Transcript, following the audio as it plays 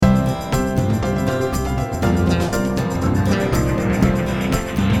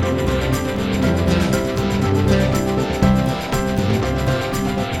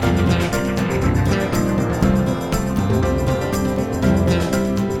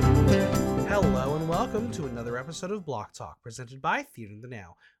welcome to another episode of Block Talk, presented by Theater the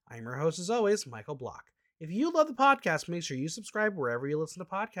Now. I'm your host, as always, Michael Block. If you love the podcast, make sure you subscribe wherever you listen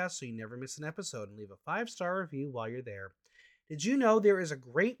to podcasts so you never miss an episode, and leave a 5-star review while you're there. Did you know there is a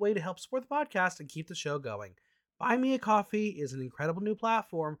great way to help support the podcast and keep the show going? Buy Me a Coffee is an incredible new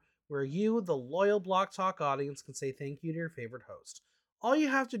platform where you, the loyal Block Talk audience, can say thank you to your favorite host. All you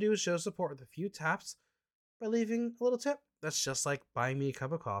have to do is show support with a few taps by leaving a little tip. That's just like buying me a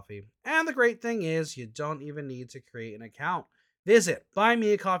cup of coffee. And the great thing is you don't even need to create an account. Visit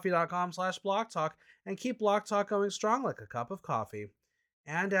buymeacoffee.com/blocktalk and keep Block Talk going strong like a cup of coffee.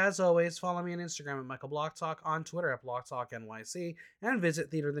 And as always, follow me on Instagram at Michael Block Talk, on Twitter at BlockTalkNYC, and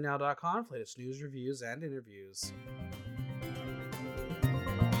visit theaterthenow.com for latest news, reviews, and interviews.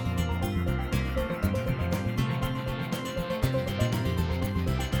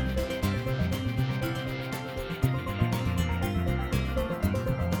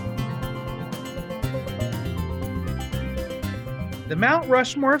 The Mount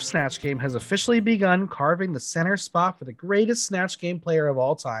Rushmore of Snatch Game has officially begun carving the center spot for the greatest Snatch Game player of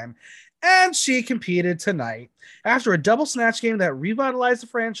all time, and she competed tonight. After a double Snatch Game that revitalized the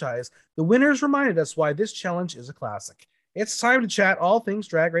franchise, the winners reminded us why this challenge is a classic. It's time to chat all things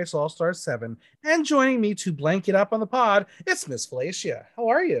Drag Race All-Stars 7, and joining me to blank it up on the pod, it's Miss Felicia. How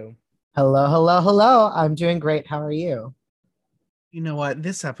are you? Hello. I'm doing great. How are you? You know what?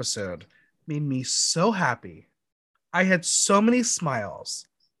 This episode made me so happy. I had so many smiles.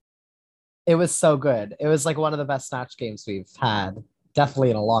 It was so good. It was like one of the best Snatch Games we've had, definitely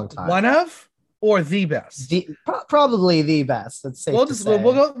in a long time. One of or the best? Probably the best. It's safe to say.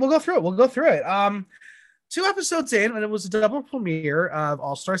 We'll go through it. We'll go through it. 2 episodes in, and it was a double premiere of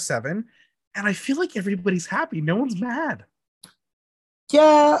All-Star 7, and I feel like everybody's happy. No one's mad.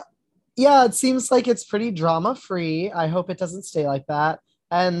 Yeah. It seems like it's pretty drama-free. I hope it doesn't stay like that.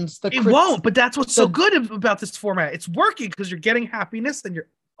 And it won't, but that's what's so good about this format. It's working because you're getting happiness and you're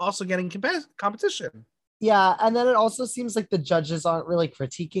also getting competition. Yeah, and then it also seems like the judges aren't really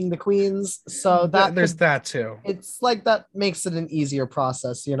critiquing the queens, so there's that too. It's like that makes it an easier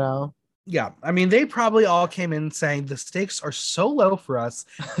process, you know? Yeah, I mean, they probably all came in saying the stakes are so low for us.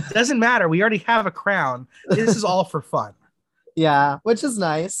 It doesn't matter. We already have a crown. This is all for fun. Yeah, which is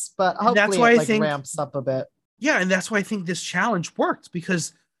nice, but hopefully that's why it ramps up a bit. Yeah, and that's why I think this challenge worked,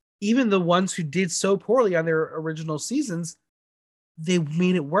 because even the ones who did so poorly on their original seasons, they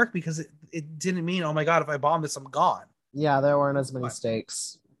made it work because it didn't mean, oh my God, if I bomb this, I'm gone. Yeah, there weren't as many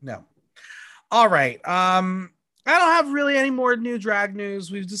stakes. No. All right. I don't have really any more new drag news.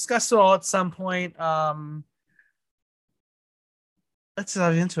 We've discussed it all at some point. Let's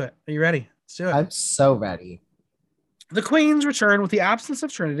dive into it. Are you ready? Let's do it. I'm so ready. The Queens return with the absence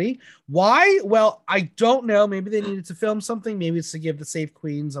of Trinity. Why? Well, I don't know. Maybe they needed to film something. Maybe it's to give the Safe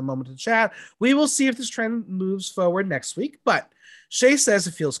Queens a moment to chat. We will see if this trend moves forward next week. But Shea says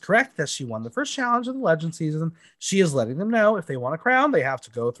it feels correct that she won the first challenge of the Legend season. She is letting them know if they want a crown, they have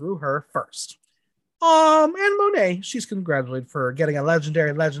to go through her first. And Monet, she's congratulated for getting a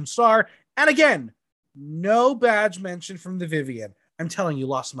legendary Legend star. And again, no badge mention from the Vivienne. I'm telling you,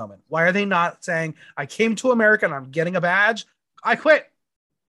 lost a moment. Why are they not saying, I came to America and I'm getting a badge? I quit.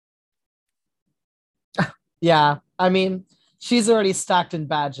 Yeah, I mean, she's already stacked in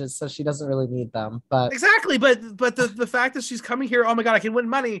badges, so she doesn't really need them. But exactly, but the fact that she's coming here, oh my God, I can win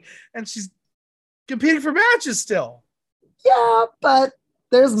money, and she's competing for badges still. Yeah, but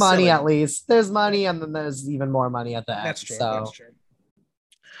there's money at least. There's money, and then there's even more money at the end. That's true. That's true.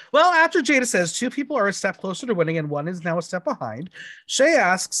 Well, after Jada says 2 people are a step closer to winning and 1 is now a step behind, Shea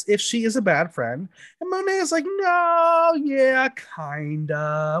asks if she is a bad friend, and Monet is like, no, yeah,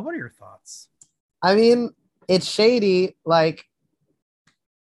 kinda. What are your thoughts? I mean, it's shady, like,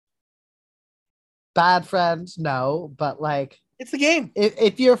 bad friend, no, but like, it's the game.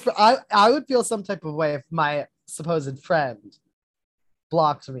 If you're, I would feel some type of way if my supposed friend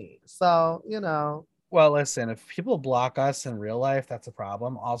blocked me. So, you know. Well, listen, if people block us in real life, that's a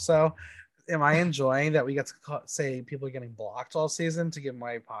problem. Also, am I enjoying that we get to say people are getting blocked all season to give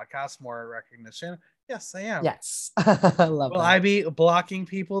my podcast more recognition? Yes, I am. Yes. I love Will I be blocking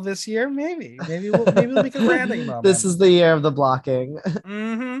people this year? Maybe we'll make a branding moment. This is the year of the blocking.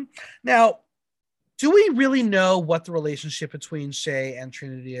 Mm-hmm. Now, do we really know what the relationship between Shea and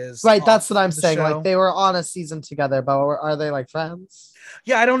Trinity is? Right, that's what I'm saying. Show? Like, they were on a season together, but are they like friends?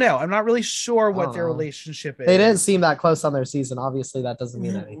 Yeah, I don't know. I'm not really sure what their relationship is. They didn't seem that close on their season. Obviously, that doesn't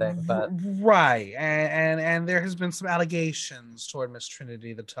mean anything. But right, and there has been some allegations toward Miss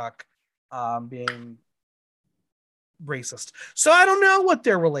Trinity the Tuck being racist. So I don't know what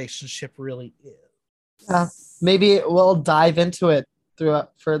their relationship really is. Yeah, maybe we'll dive into it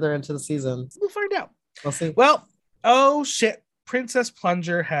further into the season. We'll find out. We'll see. Well, oh shit. Princess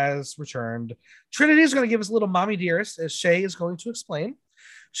Plunger has returned. Trinity is going to give us a little mommy dearest, as Shay is going to explain.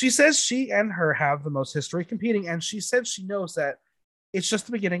 She says she and her have the most history competing, and she said she knows that it's just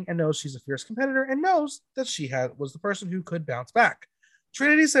the beginning and knows she's a fierce competitor and knows that she was the person who could bounce back.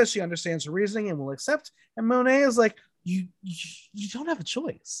 Trinity says she understands her reasoning and will accept, and Monet is like, you don't have a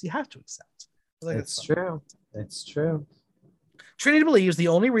choice. You have to accept. Like, it's true. It's true. Trinity believes the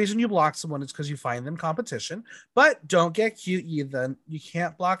only reason you block someone is because you find them competition, but don't get cute either. You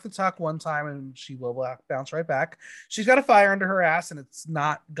can't block the tuck one time and she will bounce right back. She's got a fire under her ass and it's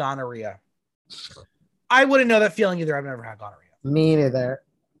not gonorrhea. I wouldn't know that feeling either. I've never had gonorrhea. Me neither.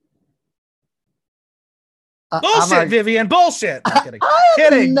 Bullshit, Vivian. Bullshit. I'm kidding.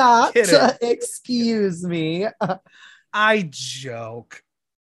 Kidding. Not. Excuse me. I joke.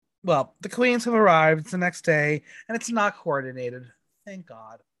 Well, the queens have arrived. It's the next day, and it's not coordinated. Thank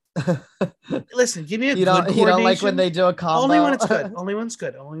God. Listen, give me a good coordination. You don't like when they do a combo? Only when it's good. Only when it's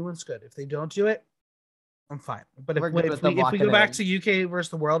good. Only when it's good. If they don't do it, I'm fine. But if we go back to UK versus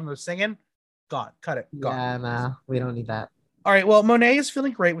the world and they're singing, gone. Cut it. Gone. Yeah, nah. We don't need that. All right. Well, Monet is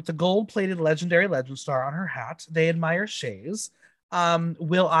feeling great with the gold-plated legendary legend star on her hat. They admire Shay's.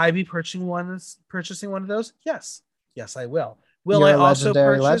 Will I be purchasing one of those? Yes. Yes, I will. Will I also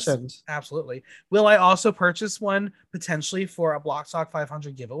purchase? Legend. Absolutely. Will I also purchase one potentially for a Block Talk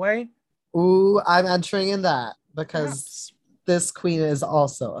 500 giveaway? Ooh, I'm entering in that because this queen is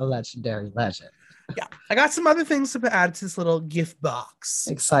also a legendary legend. Yeah, I got some other things to add to this little gift box.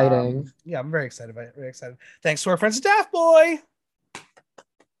 Exciting. Yeah, I'm very excited about it. Very excited. Thanks to our friends at Daft Boy.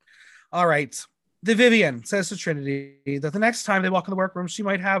 All right. The Vivian says to Trinity that the next time they walk in the workroom, she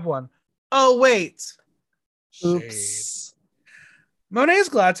might have one. Oh, wait. Oops. Shade. Monet is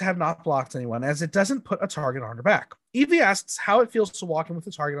glad to have not blocked anyone as it doesn't put a target on her back. Evie asks how it feels to walk in with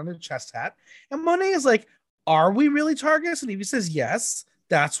a target on their chest hat. And Monet is like, are we really targets? And Evie says, yes,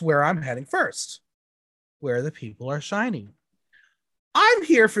 that's where I'm heading first. Where the people are shining. I'm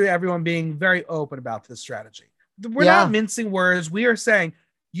here for everyone being very open about this strategy. We're not mincing words. We are saying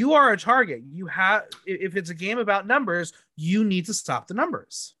you are a target. You have, if it's a game about numbers, you need to stop the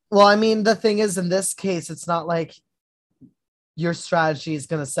numbers. Well, I mean, the thing is, in this case, it's not like your strategy is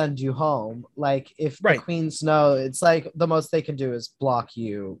going to send you home. Like if the queens know, it's like the most they can do is block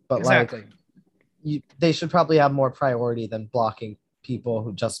you. But exactly. Like they should probably have more priority than blocking people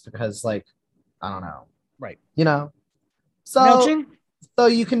who just because like, I don't know. Right. You know? So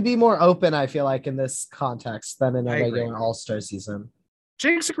you can be more open, I feel like, in this context than in a regular All-Star season.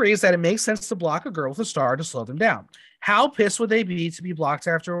 Jinx agrees that it makes sense to block a girl with a star to slow them down. How pissed would they be to be blocked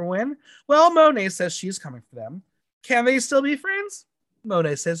after a win? Well, Monet says she's coming for them. Can they still be friends?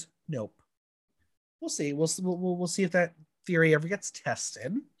 Monet says nope. We'll see. We'll see if that theory ever gets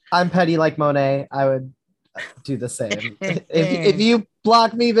tested. I'm petty like Monet. I would do the same. if you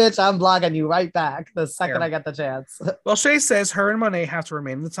block me, bitch, I'm blocking you right back the second I get the chance. Well, Shay says her and Monet have to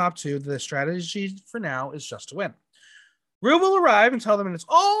remain in the top two. The strategy for now is just to win. Rue will arrive and tell them it's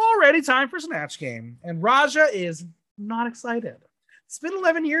already time for Snatch Game. And Raja is not excited. It's been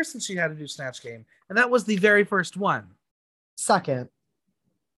 11 years since she had to do Snatch Game. And that was the very first one. Second.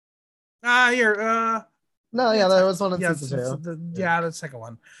 No, there was one in season 2. The second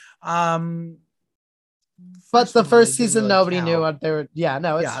one. But the first season, nobody knew what they were. Yeah,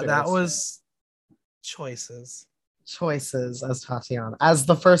 no, it's true. That was choices. Choices, as Tatiana, as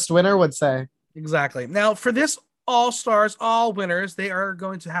the first winner would say. Exactly. Now, for this All-Stars, all winners, they are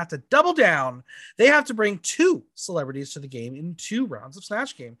going to have to double down. They have to bring 2 celebrities to the game in 2 rounds of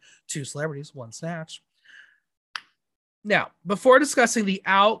Snatch Game. 2 celebrities, 1 snatch. Now, before discussing the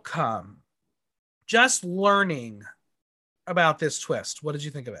outcome, just learning about this twist, what did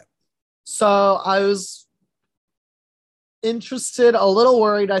you think of it? So I was interested, a little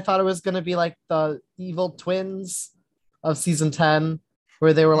worried. I thought it was going to be like the evil twins of season 10.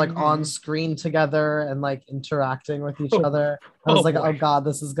 Where they were like on screen together and like interacting with each other. I was like, oh God,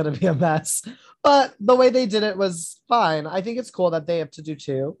 this is going to be a mess. But the way they did it was fine. I think it's cool that they have to do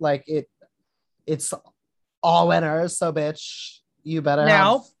 2. Like it's all winners. So bitch, you better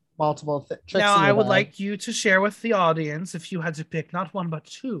have multiple tricks. Now I would like you to share with the audience if you had to pick not 1, but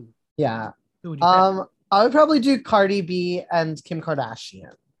 2. Yeah. Who would you pick? I would probably do Cardi B and Kim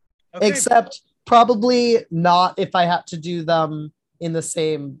Kardashian. Okay. Except probably not if I had to do them in the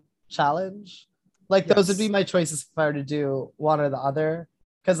same challenge. Like those would be my choices if I were to do one or the other,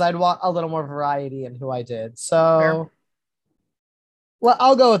 because I'd want a little more variety in who I did. So well,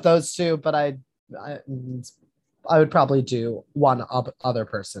 I'll go with those 2, but I would probably do one other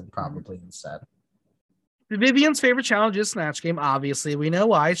person probably instead. Vivian's favorite challenge is Snatch Game. Obviously, we know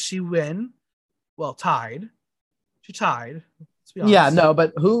why. She won well, tied. She tied. Let's be honest. Yeah, no,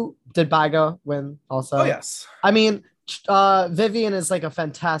 but who did Baga win also? Oh, yes. I mean, Vivian is like a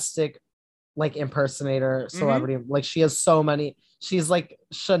fantastic like impersonator celebrity. Like she has so many. She's like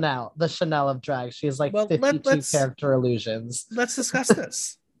Chanel, the Chanel of drag. She has like 52 character illusions. Let's discuss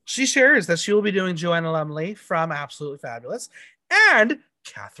this. She shares that she will be doing Joanna Lumley from Absolutely Fabulous and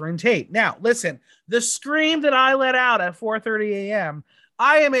Catherine Tate. Now, listen, the scream that I let out at 4:30 a.m.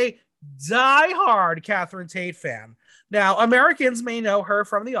 I am a diehard Catherine Tate fan. Now, Americans may know her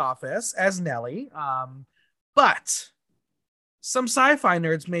from The Office as Nellie, but some sci-fi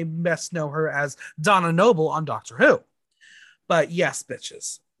nerds may best know her as Donna Noble on Doctor Who. But yes,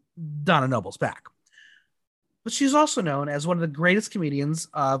 bitches, Donna Noble's back. But she's also known as one of the greatest comedians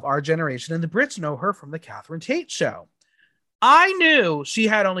of our generation, and the Brits know her from the Catherine Tate Show. I knew she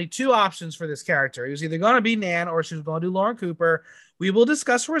had only two options for this character. It was either going to be Nan or she was going to do Lauren Cooper. We will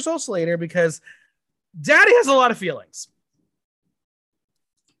discuss her results later because Daddy has a lot of feelings.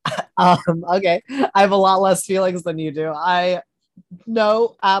 Okay. I have a lot less feelings than you do. I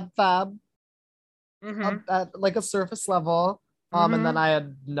know Ab Fab at like a surface level. And then I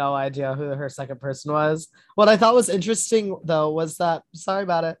had no idea who her second person was. What I thought was interesting though was that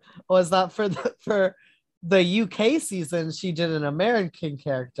for the UK season she did an American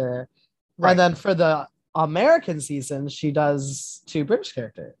character, right. And then for the American season she does two British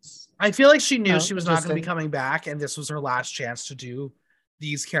characters. I feel like she knew she was not going to be coming back, and this was her last chance to do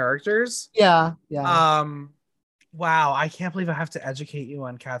these characters. Yeah. Wow, I can't believe I have to educate you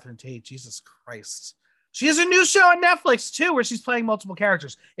on Catherine Tate. Jesus Christ. She has a new show on Netflix too, where she's playing multiple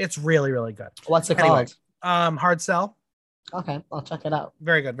characters. It's really, really good. What's it called? Hard Sell. Okay, I'll check it out.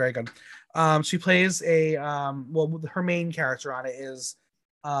 Very good, very good. She plays her main character on it is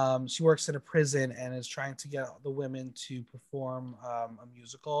she works in a prison and is trying to get the women to perform a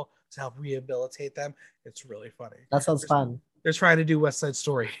musical to help rehabilitate them. It's really funny. That sounds fun. They're trying to do West Side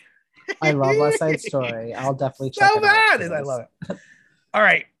Story. I love West Side Story. I'll definitely check it out. I love it. All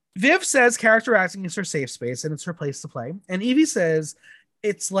right. Viv says character acting is her safe space and it's her place to play. And Evie says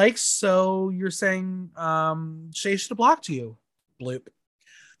it's like, so you're saying Shay should have blocked you. Bloop.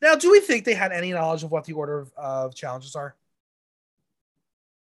 Now, do we think they had any knowledge of what the order of challenges are?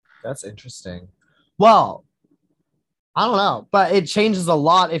 That's interesting. Well, I don't know, but it changes a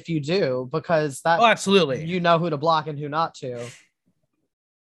lot if you do, because that absolutely you know who to block and who not to.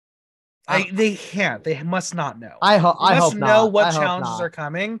 They can't. They must not know. I hope not. Know what challenges are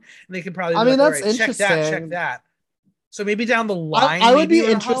coming, and they can probably. I mean, that's interesting. Check that. So maybe down the line, I would be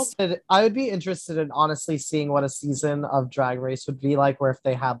interested. Help. I would be interested in honestly seeing what a season of Drag Race would be like, where if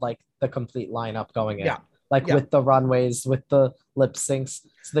they had like the complete lineup going in, with the runways, with the lip syncs,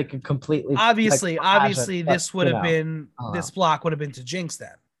 so they could completely. Obviously, this would have been this block would have been to Jinx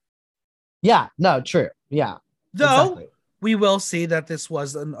then. Yeah. No. True. Yeah. Though we will see that this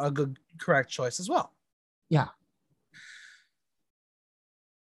was a good. Correct choice as well. Yeah.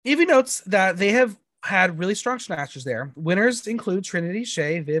 Evie notes that they have had really strong snatchers there. Winners include Trinity,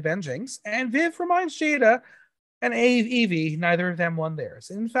 Shay, Viv, and Jinx. And Viv reminds Jada and Evie, neither of them won theirs.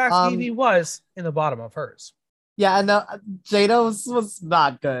 In fact, Evie was in the bottom of hers. Yeah, and Jada was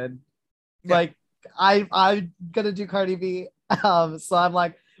not good. Yeah. Like, I'm gonna do Cardi B. So I'm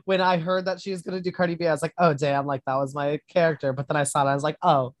like, when I heard that she was gonna do Cardi B, I was like, oh damn, like that was my character. But then I saw it, I was like,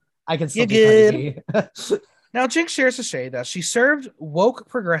 oh, I can still do Cardi B. Now, Jinx shares to Shay that she served woke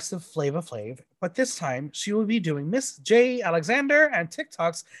progressive Flava Flav, but this time she will be doing Miss J. Alexander and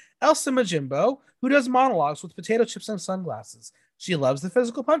TikTok's Elsa Majimbo, who does monologues with potato chips and sunglasses. She loves the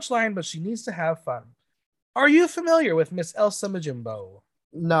physical punchline, but she needs to have fun. Are you familiar with Miss Elsa Majimbo?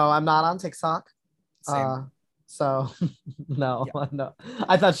 No, I'm not on TikTok. Same. So no.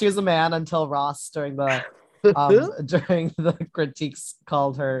 I thought she was a man until Ross during the critiques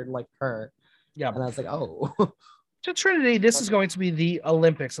called her like her. Yeah. And I was like, oh. To Trinity, this is going to be the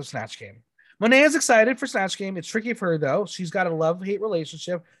Olympics of Snatch Game. Monet is excited for Snatch Game. It's tricky for her, though. She's got a love-hate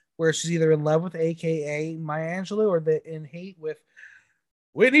relationship where she's either in love with a.k.a. Maya Angelou or in hate with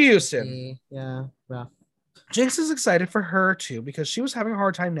Whitney Houston. Yeah, rough. Jinx is excited for her, too, because she was having a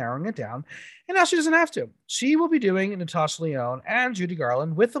hard time narrowing it down, and now she doesn't have to. She will be doing Natasha Lyonne and Judy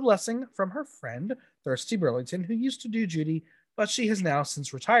Garland with the blessing from her friend, Thirsty Burlington, who used to do Judy, but she has now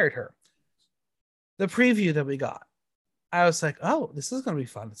since retired her. The preview that we got, I was like, oh, this is going to be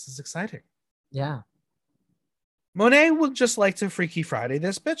fun. This is exciting. Yeah. Monet would just like to Freaky Friday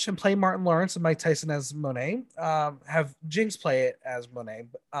this bitch and play Martin Lawrence and Mike Tyson as Monet. Have Jinx play it as Monet,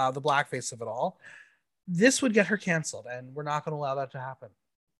 the blackface of it all. This would get her canceled, and we're not going to allow that to happen.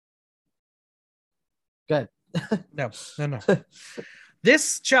 Good. No.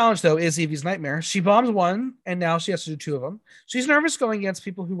 This challenge, though, is Evie's nightmare. She bombs one, and now she has to do two of them. She's nervous going against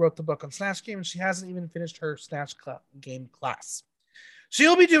people who wrote the book on Snatch Game, and she hasn't even finished her Snatch Game class.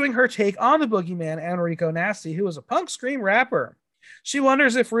 She'll be doing her take on the boogeyman and Rico Nasty, who is a punk scream rapper. She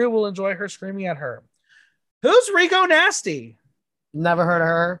wonders if Rue will enjoy her screaming at her. Who's Rico Nasty? Never heard of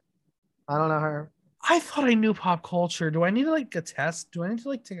her. I don't know her. I thought I knew pop culture. Do I need to like a test? Do I need to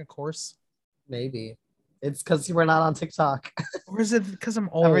like take a course? Maybe. It's because you were not on TikTok. Or is it because I'm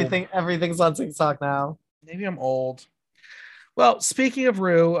old? Everything's on TikTok now. Maybe I'm old. Well, speaking of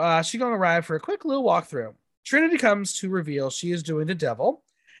Rue, she's going to arrive for a quick little walkthrough. Trinity comes to reveal she is doing the devil,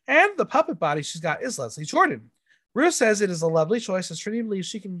 and the puppet body she's got is Leslie Jordan. Rue says it is a lovely choice, as Trinity believes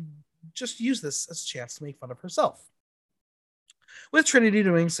she can just use this as a chance to make fun of herself. With Trinity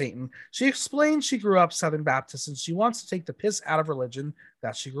doing Satan, she explains she grew up Southern Baptist and she wants to take the piss out of religion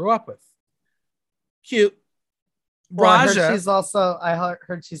that she grew up with. Cute. Well, Raja. I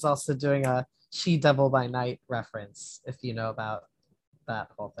heard she's also doing a She Devil by Night reference, if you know about that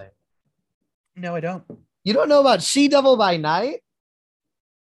whole thing. No, I don't. You don't know about She Devil by Night?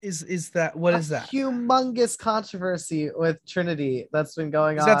 Is that what is that? Humongous controversy with Trinity that's been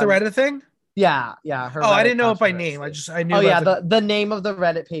going on. Is that the Reddit thing? Yeah. I didn't know it by name. I knew. Oh yeah, the name of the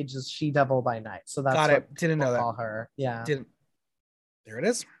Reddit page is She Devil by Night. So that's got it. Didn't know that. Call her. Yeah. Didn't. There it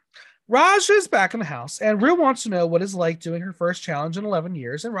is. Raja is back in the house, and Rue wants to know what it's like doing her first challenge in 11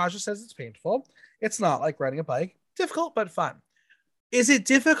 years. And Raja says it's painful. It's not like riding a bike. Difficult, but fun. Is it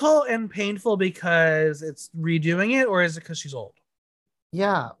difficult and painful because it's redoing it, or is it because she's old?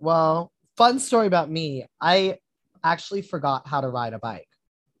 Yeah. Well, fun story about me. I actually forgot how to ride a bike.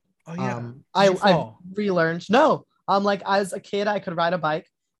 Oh yeah. I relearned. No. Like as a kid, I could ride a bike,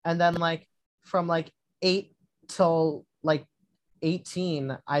 and then like from like 8 till like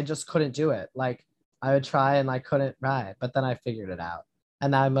 18, I just couldn't do it. Like I would try and I couldn't ride, but then I figured it out,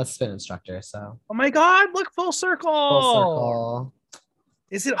 and now I'm a spin instructor. So. Oh my God! Look, full circle. Full circle.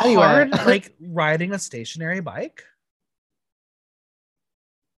 Is it hard, like riding a stationary bike?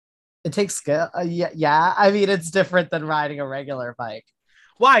 It takes skill. Yeah. I mean, it's different than riding a regular bike.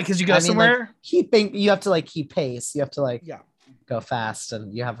 Why? Because you go somewhere. Like, you have to like keep pace. You have to like go fast,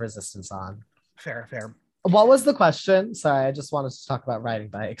 and you have resistance on. Fair. What was the question? Sorry, I just wanted to talk about riding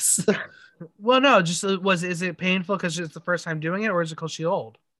bikes. Well, no, is it painful because it's the first time doing it, or is it because she's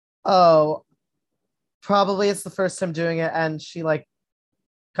old? Oh, probably it's the first time doing it, and she like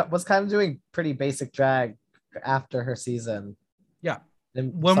was kind of doing pretty basic drag after her season. Yeah.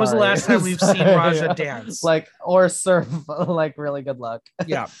 When was the last time we've seen Raja dance? Like, or surf, like really good luck.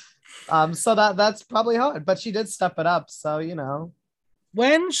 Yeah. So that's probably hard, but she did step it up. So, you know.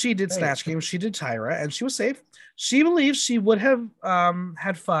 When she did Snatch Game, she did Tyra, and she was safe. She believes she would have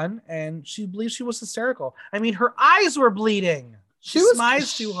had fun, and she believes she was hysterical. I mean, her eyes were bleeding. She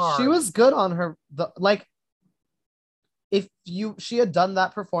smized too hard. She was good on her. If she had done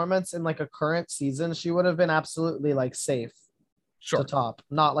that performance in like a current season, she would have been absolutely like safe. Sure. To top,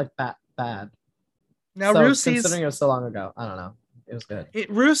 not like that bad. Now, so, Rue sees, considering it was so long ago, I don't know. It was good.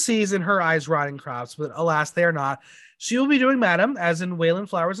 Rue sees in her eyes rotting crops, but alas, they are not. She will be doing Madam, as in Waylon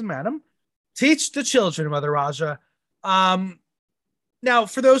Flowers and Madam. Teach the children, Mother Raja. Now,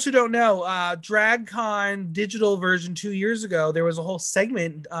 for those who don't know, DragCon digital version 2 years ago, there was a whole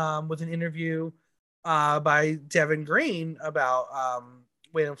segment with an interview by Devin Green about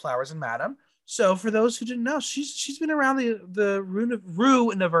Waylon Flowers and Madam. So for those who didn't know, she's been around the Rue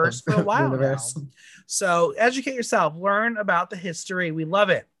universe for a while now. So educate yourself, learn about the history. We love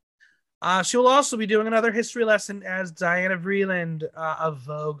it. She will also be doing another history lesson as Diana Vreeland of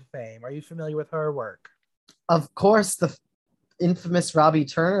Vogue fame. Are you familiar with her work? Of course, the infamous Robbie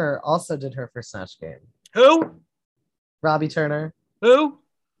Turner also did her first Snatch Game. Who? Robbie Turner. Who?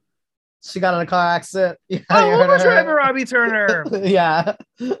 She got in a car accident. Yeah, Uber driver Robbie Turner. Yeah.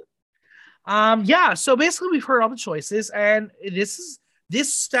 So basically we've heard all the choices, and this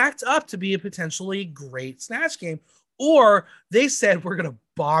stacked up to be a potentially great Snatch Game, or they said we're gonna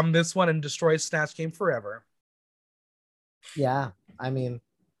bomb this one and destroy Snatch Game forever. Yeah, I mean,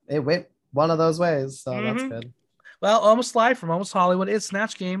 it went one of those ways, so that's good. Well, almost live from Almost Hollywood, it's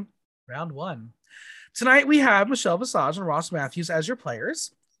Snatch Game round 1. Tonight we have Michelle Visage and Ross Matthews as your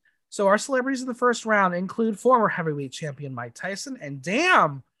players. So our celebrities in the first round include former heavyweight champion Mike Tyson, and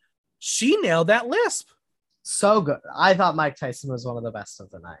damn, she nailed that lisp. So good. I thought Mike Tyson was one of the best of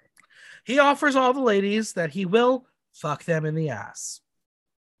the night. He offers all the ladies that he will fuck them in the ass.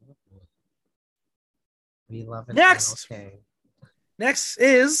 We love it. Next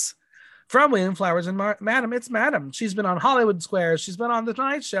is from Waylon Flowers and Madam. It's Madam. She's been on Hollywood Squares. She's been on The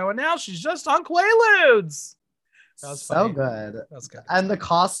Tonight Show, and now she's just on Quaaludes. That was So funny. good. That was good. And the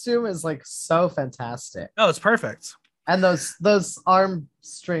costume is like so fantastic. Oh, it's perfect. And those arm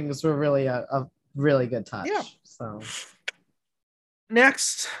strings were really a really good touch. Yeah. So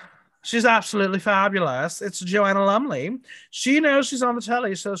next, she's absolutely fabulous. It's Joanna Lumley. She knows she's on the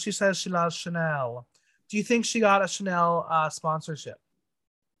telly, so she says she loves Chanel. Do you think she got a Chanel sponsorship?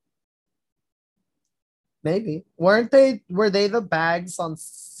 maybe. Were they the bags on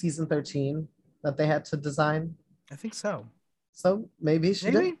season 13 that they had to design? I think so. So maybe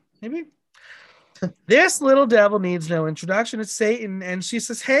she did. Maybe. This little devil needs no introduction. It's Satan, and she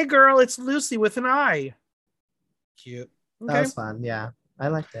says, "Hey, girl, it's Lucy with an eye." Cute. Okay. That was fun. Yeah, I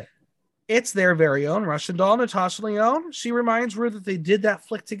liked it. It's their very own Russian doll, Natasha Lyonne. She reminds Rue that they did that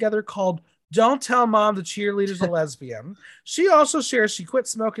flick together called Don't Tell Mom the Cheerleader's a Lesbian. She also shares she quit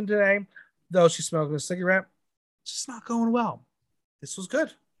smoking today, though she's smoking a cigarette. It's just not going well. This was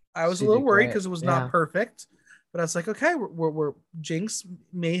good. I was a little worried because it was not perfect, but I was like, okay, we're Jinx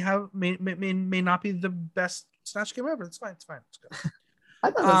may not be the best Snatch game ever. It's fine. It's good.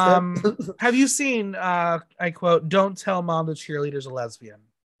 I thought it was good. Have you seen I quote, "Don't tell mom the cheerleader's a lesbian"?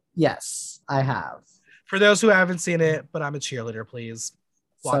 Yes, I have. For those who haven't seen it, but I'm a cheerleader, please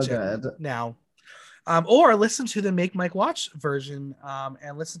watch it now. Or listen to the Make Mike Watch version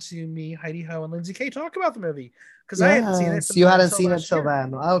and listen to me, Heidi Ho, and Lindsay K talk about the movie because I hadn't seen it. You hadn't seen it till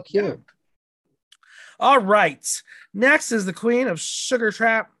then. Oh, cute. Yeah. All right. Next is the queen of Sugar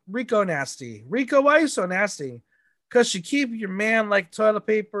Trap, Rico Nasty. Rico, why are you so nasty? Because she keep your man like toilet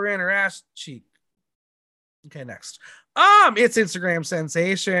paper in her ass cheek. Okay, next. It's Instagram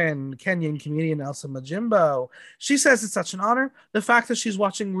sensation, Kenyan comedian Elsa Majimbo. She says it's such an honor. The fact that she's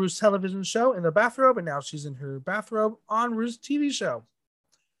watching Rue's television show in the bathrobe, and now she's in her bathrobe on Rue's TV show.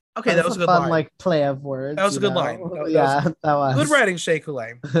 Okay, that was a good fun, line. Like play of words. That was a good line. That was good writing, Shea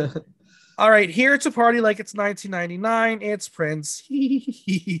Coulee. All right, here to party like it's 1999. It's Prince.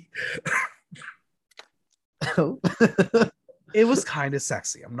 It was kind of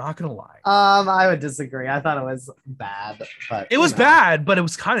sexy. I'm not gonna lie. I would disagree. I thought it was bad, but it was bad, but it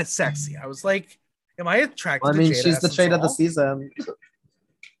was kind of sexy. I was like, "Am I attracted?" Well, I mean, she's the trade of the season.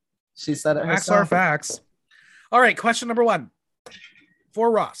 She said it herself. Facts are facts. All right, question number 1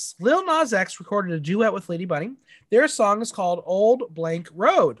 for Ross. Lil Nas X recorded a duet with Lady Bunny. Their song is called "Old Blank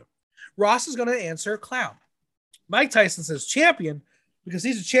Road." Ross is going to answer clown. Mike Tyson says champion because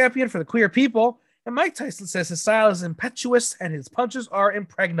he's a champion for the queer people. And Mike Tyson says his style is impetuous and his punches are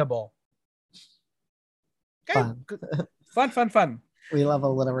impregnable. Okay. Fun. We love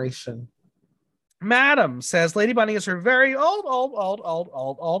alliteration. Madam says Lady Bunny is her very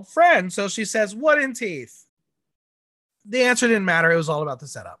old friend. So she says, wooden teeth. The answer didn't matter. It was all about the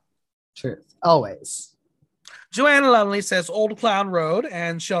setup. Truth. Always. Joanna Lumley says Old Clown Road.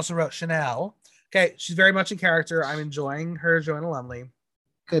 And she also wrote Chanel. Okay. She's very much in character. I'm enjoying her, Joanna Lumley.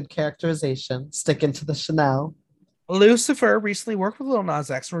 Good characterization. Sticking to the Chanel. Lucifer recently worked with Lil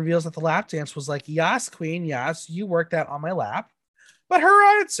Nas X and reveals that the lap dance was like, yes, queen, yes, you worked that on my lap. But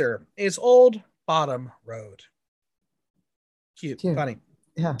her answer is Old Bottom Road. Cute. Funny.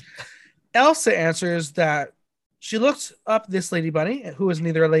 Yeah. Elsa answers that she looked up this Lady Bunny, who is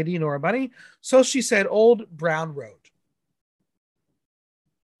neither a lady nor a bunny, so she said Old Brown Road.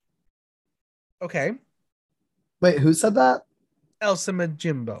 Okay. Wait, who said that? Elsa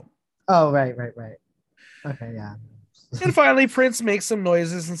Majimbo. Oh, right. Okay, yeah. And finally, Prince makes some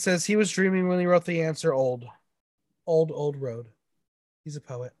noises and says he was dreaming when he wrote the answer old road. He's a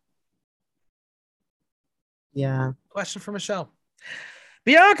poet. Yeah. Question for Michelle.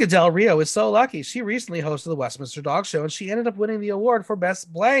 Bianca Del Rio is so lucky. She recently hosted the Westminster Dog Show and she ended up winning the award for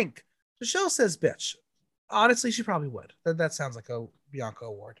Best Blank. Michelle says bitch. Honestly, she probably would. That sounds like a Bianca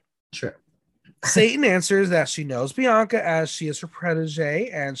award. True. Satan answers that she knows Bianca as she is her protege,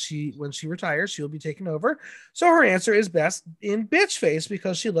 and when she retires, she will be taken over. So her answer is best in bitch face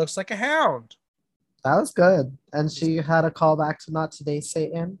because she looks like a hound. That was good. And she had a callback to Not Today,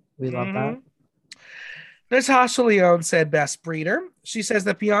 Satan. We love that. Natasha Lyonne said best breeder. She says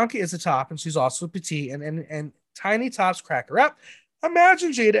that Bianca is a top and she's also petite and tiny tops crack her up.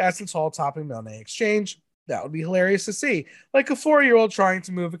 Imagine Jada Essence Hall topping Monet Exchange. That would be hilarious to see. Like a 4-year-old trying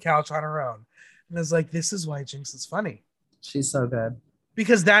to move a couch on her own. And it's like, this is why Jinx is funny. She's so good.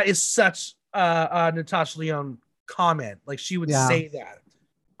 Because that is such a Natasha Lyonne comment. Like she would say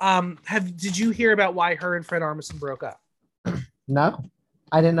that. Did you hear about why her and Fred Armisen broke up? No.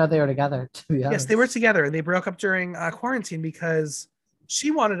 I didn't know they were together, to be honest. Yes, they were together and they broke up during quarantine because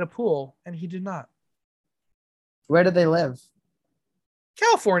she wanted a pool and he did not. Where did they live?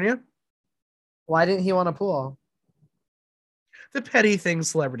 California. Why didn't he want a pool? The petty things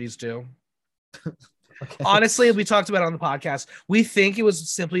celebrities do. Okay. Honestly, we talked about it on the podcast. We think it was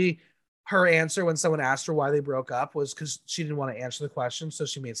simply her answer when someone asked her why they broke up was because she didn't want to answer the question, so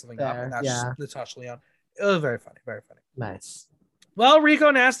she made something up, and that's just Natasha Lyonne. It was very funny, very funny. Nice. Well, Rico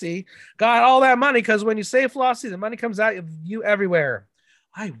Nasty got all that money because when you say Flossie, the money comes out of you everywhere.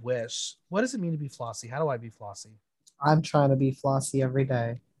 I wish. What does it mean to be Flossie? How do I be Flossie? I'm trying to be Flossie every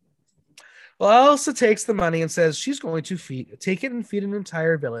day. Well, Elsa takes the money and says she's going to take it and feed an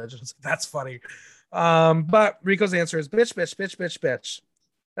entire village. That's funny. But Rico's answer is bitch, bitch, bitch, bitch, bitch.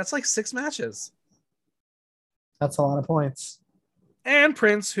 That's like 6 matches. That's a lot of points. And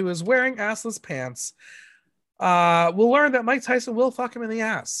Prince, who is wearing assless pants, will learn that Mike Tyson will fuck him in the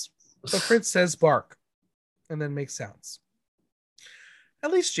ass. But Prince says bark and then makes sounds.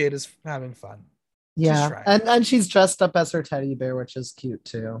 At least Jade is having fun. Yeah, and she's dressed up as her teddy bear, which is cute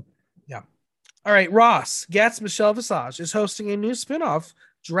too. Yeah. All right, Ross gets Michelle Visage is hosting a new spinoff,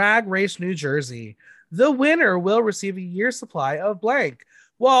 Drag Race New Jersey. The winner will receive a year's supply of blank.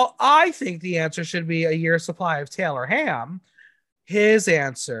 Well, I think the answer should be a year's supply of Taylor ham. His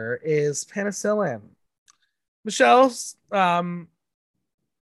answer is penicillin. Michelle's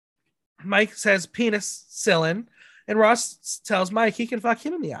Mike says penicillin, and Ross tells Mike he can fuck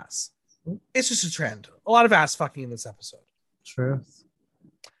him in the ass. It's just a trend. A lot of ass fucking in this episode. Truth.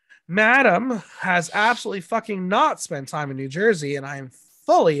 Madam has absolutely fucking not spent time in New Jersey, and I am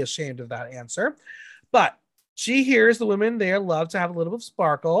fully ashamed of that answer. But she hears the women there love to have a little bit of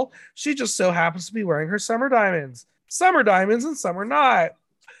sparkle. She just so happens to be wearing her summer diamonds. Summer diamonds and summer not.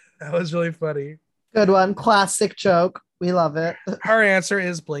 That was really funny. Good one. Classic joke. We love it. Her answer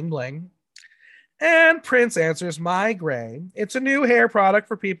is bling bling. And Prince answers My Gray. It's a new hair product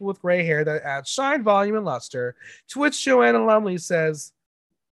for people with gray hair that adds shine, volume, and luster. To which Joanna Lumley says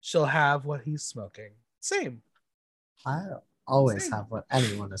she'll have what he's smoking. Same. I always have what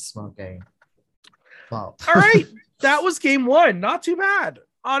anyone is smoking. Well. All right. That was game 1. Not too bad.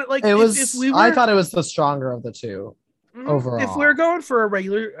 On like it was. If we were, I thought it was the stronger of the two overall. If we're going for a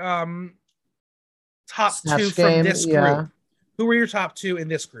regular top Snatch 2 from this group, who were your top 2 in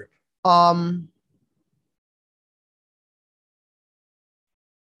this group?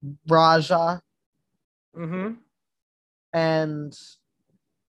 Raja. Mm-hmm. And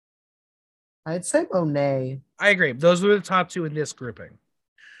I'd say Monet. I agree. Those were the top 2 in this grouping.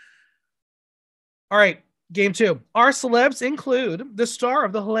 All right. Game 2. Our celebs include the star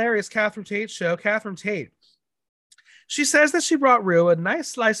of the hilarious Catherine Tate show, Catherine Tate. She says that she brought Rue a nice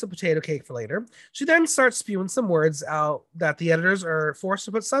slice of potato cake for later. She then starts spewing some words out that the editors are forced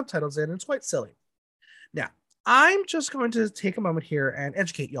to put subtitles in. And it's quite silly. Now, I'm just going to take a moment here and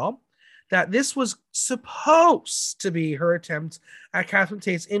educate y'all that this was supposed to be her attempt at Catherine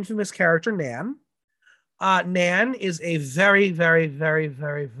Tate's infamous character, Nan. Nan is a very, very, very,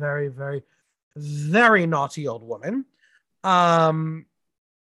 very, very, very, very naughty old woman.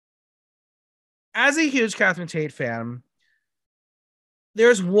 As a huge Catherine Tate fan,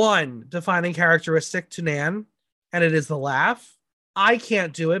 there's one defining characteristic to Nan, and it is the laugh. I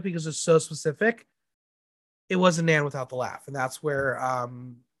can't do it because it's so specific. It wasn't Nan without the laugh, and that's where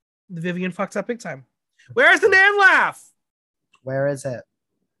Vivian fucked up big time. Where's the Nan laugh? Where is it?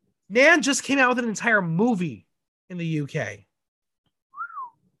 Nan just came out with an entire movie in the UK.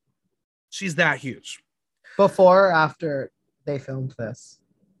 She's that huge. Before or after they filmed this?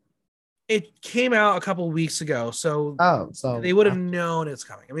 It came out a couple weeks ago, so they would have known it's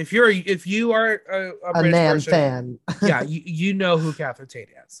coming. I mean, if you are a British Nan person, fan, yeah, you know who Catherine Tate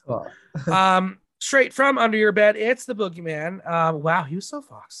is. Cool. Straight from under your bed, it's the Boogeyman. Wow, he was so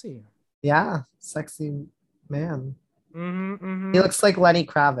foxy. Yeah, sexy man. Mm-hmm, mm-hmm. He looks like Lenny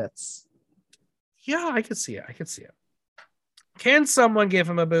Kravitz. Yeah, I could see it. Can someone give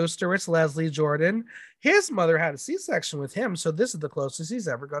him a booster? It's Leslie Jordan. His mother had a C-section with him, so this is the closest he's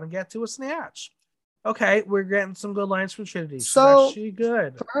ever going to get to a snatch. Okay, we're getting some good lines from Trinity. So actually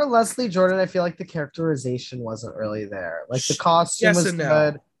good. For Leslie Jordan, I feel like the characterization wasn't really there. Like the costume was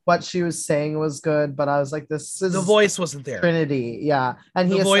good. What she was saying was good, but I was like, this is... The voice wasn't there. Trinity, yeah. And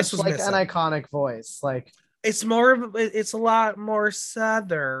he has such like an iconic voice. Like it's a lot more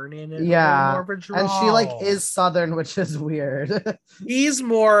Southern and more of a drawl. And she like is Southern, which is weird. He's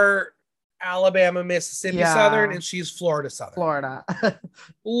more Alabama, Mississippi Southern, and she's Florida Southern. Florida.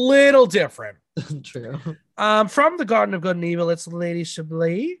 Little different. True. From the Garden of Good and Evil, it's Lady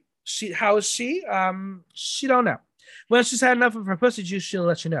Chablis. How is she? She don't know. When she's had enough of her pussy juice, she'll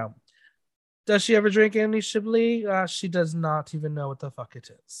let you know. Does she ever drink any Chablis? She does not even know what the fuck it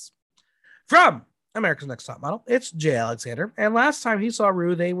is. From America's Next Top Model, it's Jay Alexander. And last time he saw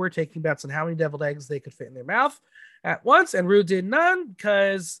Rue, they were taking bets on how many deviled eggs they could fit in their mouth at once. And Rue did none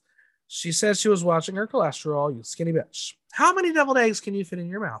because She says she was watching her cholesterol, you skinny bitch. How many deviled eggs can you fit in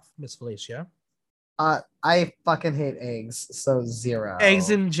your mouth, Miss Felicia? I fucking hate eggs, so 0. Eggs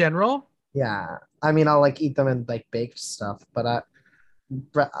in general? Yeah. I mean, I'll like eat them in like baked stuff, but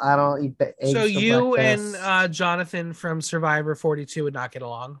I don't eat So eggs for you breakfast. and Jonathan from Survivor 42 would not get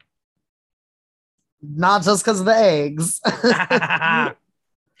along? Not just because of the eggs.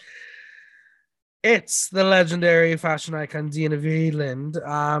 It's the legendary fashion icon Dina Vreeland.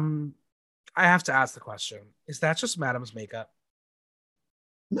 I have to ask the question: is that just Madam's makeup?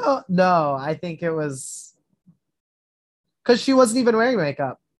 No, I think it was because she wasn't even wearing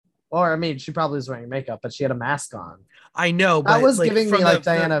makeup. Or I mean, she probably was wearing makeup, but she had a mask on. I know, That but was like giving from me like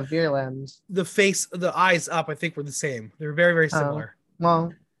Diana Vreeland. the face, the eyes up, I think were the same. They're very, very similar.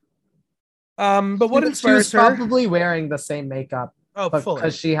 Well, but what she was inspires her? probably wearing the same makeup, but fully.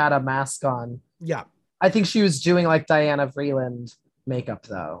 because she had a mask on. Yeah. I think she was doing like Diana Vreeland makeup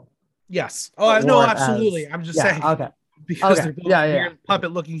though. Yes. Oh, no, absolutely. I'm just saying. Okay. Because they're both weird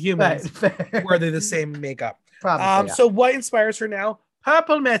puppet-looking humans. Right, were they the same makeup? Probably. So what inspires her now?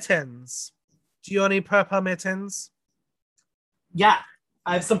 Purple mittens. Do you own any purple mittens? Yeah,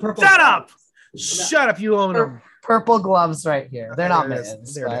 I have some purple. Shut up! Shut up! You own them. Purple gloves right here. They're not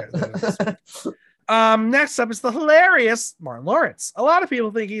mittens. Next up is the hilarious Martin Lawrence. A lot of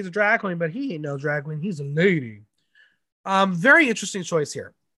people think he's a drag queen, but he ain't no drag queen. He's a lady. Very interesting choice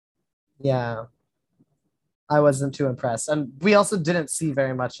here. Yeah. I wasn't too impressed. And we also didn't see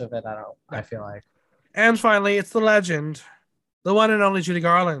very much of it, I feel like. And finally, it's the legend, the one and only Judy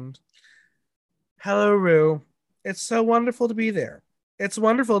Garland. Hello, Rue. It's so wonderful to be there. It's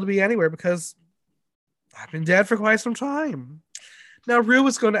wonderful to be anywhere because I've been dead for quite some time. Now, Rue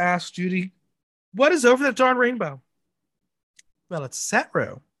was going to ask Judy, what is over that darn rainbow? Well, it's a set,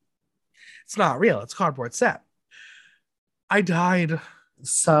 Rue. It's not real. It's a cardboard set. I died.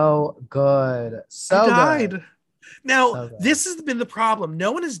 So good. I died. Good. Now, this has been the problem.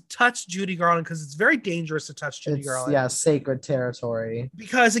 No one has touched Judy Garland because it's very dangerous to touch Judy Garland. Yeah, sacred territory.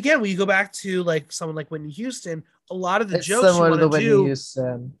 Because again, when you go back to like someone like Whitney Houston, a lot of the jokes similar to the Whitney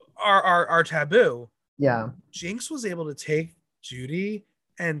Houston are taboo. Yeah. Jinx was able to take Judy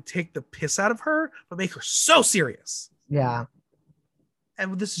and take the piss out of her, but make her so serious. Yeah.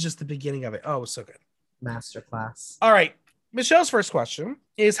 And this is just the beginning of it. Oh, it was so good. Masterclass. All right. Michelle's first question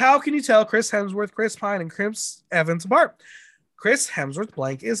is, how can you tell Chris Hemsworth, Chris Pine, and Chris Evans apart? Chris Hemsworth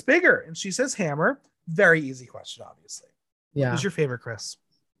blank is bigger. And she says hammer. Very easy question, obviously. Yeah. Who's your favorite Chris?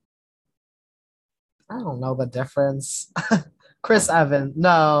 I don't know the difference. Chris Evans.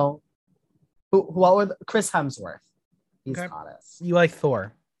 No. What were Chris Hemsworth? He's hottest. You like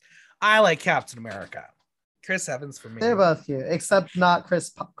Thor. I like Captain America. Chris Evans for me. They're both cute, except not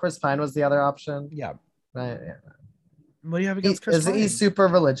Chris Pine was the other option. Yeah. Right. Yeah. What do you have against Chris Pine? Is he super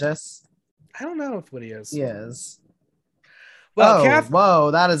religious? I don't know what he is. He is. Well, whoa,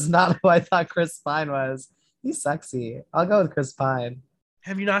 that is not who I thought Chris Pine was. He's sexy. I'll go with Chris Pine.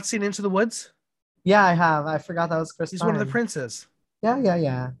 Have you not seen Into the Woods? Yeah, I have. I forgot that was Chris Pine. He's one of the princes. Yeah.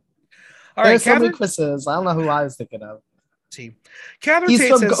 All right, there's so many Chris's. I don't know who I was thinking of. Catherine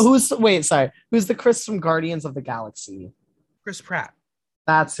Tate says, who's the Chris from Guardians of the Galaxy? Chris Pratt.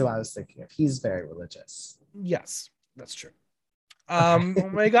 That's who I was thinking of. He's very religious. Yes, that's true. Oh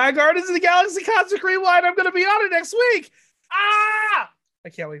my God, Guardians of the Galaxy Concert Rewind. I'm going to be on it next week. I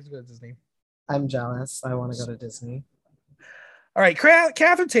can't wait to go to Disney. I'm jealous. I want to go to Disney. All right,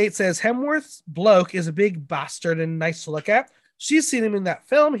 Catherine Tate says Hemsworth's bloke is a big bastard and nice to look at. She's seen him in that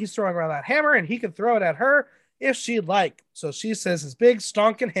film. He's throwing around that hammer, and he can throw it at her if she'd like. So she says his big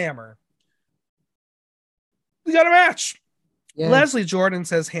stonking hammer. We got a match. Yeah. Leslie Jordan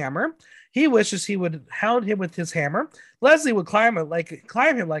says hammer. He wishes he would hound him with his hammer. Leslie would climb him like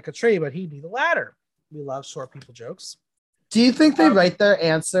a tree, but he'd need a ladder. We love short people jokes. Do you think they write their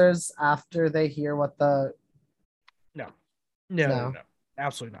answers after they hear what the... No.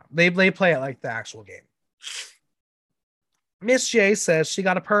 Absolutely not. They play it like the actual game. Miss J says she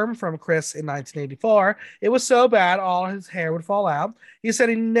got a perm from Chris in 1984. It was so bad, all his hair would fall out. He said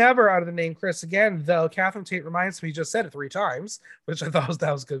he never uttered the name Chris again, though Catherine Tate reminds me he just said it 3 times, which I thought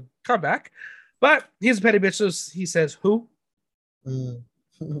that was a good comeback. But he's a petty bitch, so he says, who?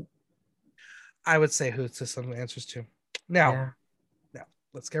 I would say who to some answers to. Now,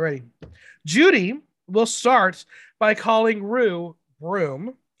 let's get ready. Judy will start by calling Rue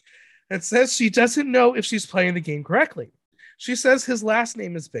Broom. It says she doesn't know if she's playing the game correctly. She says his last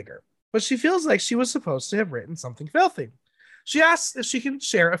name is bigger, but she feels like she was supposed to have written something filthy. She asks if she can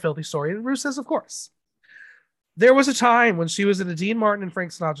share a filthy story, and Rue says, of course. There was a time when she was in a Dean Martin and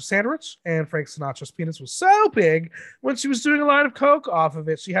Frank Sinatra sandwich, and Frank Sinatra's penis was so big, when she was doing a line of coke off of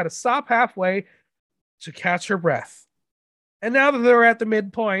it, she had to stop halfway to catch her breath. And now that they're at the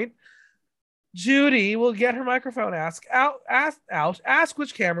midpoint, Judy will get her microphone, ask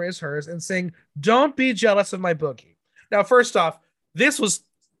which camera is hers, and sing, "Don't be jealous of my boogie." Now, first off, this was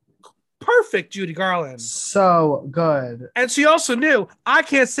perfect Judy Garland. So good. And she also knew, I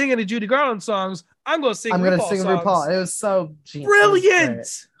can't sing any Judy Garland songs. I'm going to sing RuPaul. It was so genius.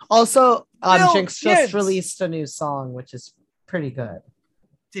 Brilliant. Also, Jinx just released a new song, which is pretty good.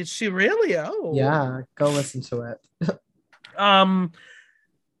 Did she really? Oh. Yeah, go listen to it.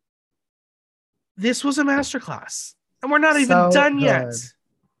 This was a masterclass, and we're not even done yet.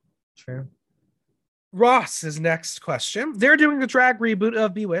 True. Ross's next question. They're doing a drag reboot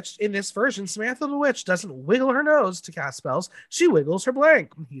of Bewitched. In this version, Samantha the Witch doesn't wiggle her nose to cast spells. She wiggles her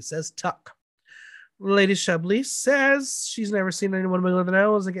blank. He says tuck. Lady Shubley says she's never seen anyone wiggle their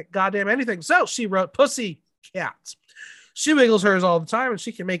nose and get goddamn anything. So she wrote Pussy Cat. She wiggles hers all the time, and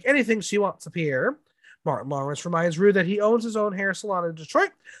she can make anything she wants appear. Martin Lawrence reminds Rue that he owns his own hair salon in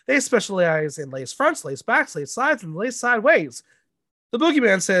Detroit. They specialize in lace fronts, lace backs, lace sides, and lace sideways. The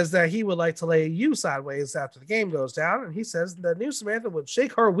Boogeyman says that he would like to lay you sideways after the game goes down, and he says that new Samantha would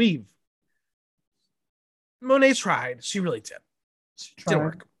shake her weave. Monet tried. She really did. Didn't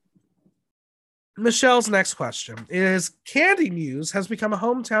work. Michelle's next question is, Candy Muse has become a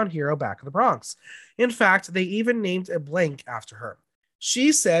hometown hero back in the Bronx. In fact, they even named a blank after her.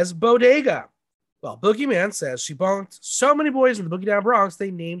 She says Bodega. Well, Boogeyman says she bonked so many boys in the Boogie Down Bronx, they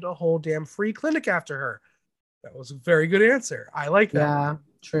named a whole damn free clinic after her. That was a very good answer. I like that. Yeah,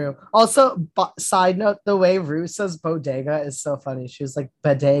 true. Also, side note, the way Rue says bodega is so funny. She was like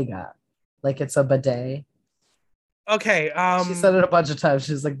bodega, like it's a bidet. Okay. She said it a bunch of times.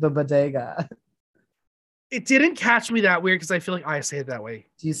 She's like the bodega. It didn't catch me that weird because I feel like I say it that way.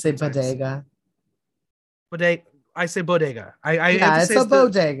 Do you say bodega? Bodega. I say bodega. Yeah, it's a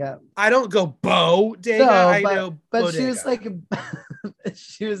bodega. I don't go bodega. No, I know but bodega. She was like,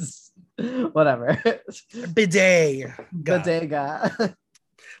 she was whatever. Bidet. Bodega.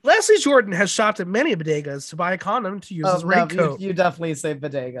 Leslie Jordan has shopped at many bodegas to buy a condom to use as a raincoat. You definitely say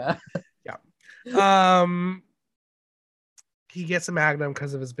bodega. Yeah. He gets a magnum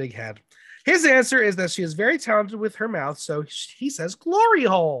because of his big head. His answer is that she is very talented with her mouth, so he says glory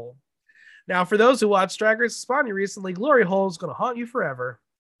hole. Now, for those who watched Drag Race España recently, glory hole is going to haunt you forever.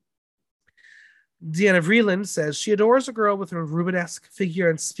 Deanna Vreeland says she adores a girl with a Rubenesque figure,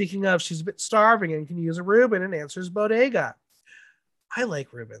 and speaking of, she's a bit starving and can use a Reuben, and answers bodega. I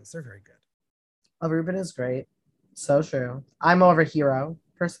like Reubens. They're very good. A Reuben is great. So true. I'm more of a hero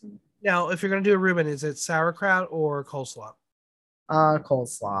person. Now, if you're going to do a Reuben, is it sauerkraut or coleslaw?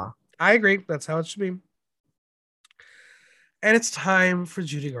 Coleslaw. I agree. That's how it should be. And it's time for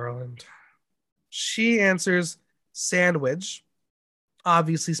Judy Garland. She answers sandwich,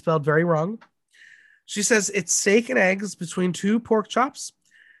 obviously spelled very wrong. She says it's steak and eggs between two pork chops.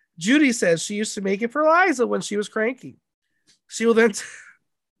 Judy says she used to make it for Liza when she was cranky. She will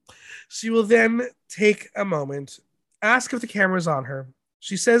then take a moment, ask if the camera's on her.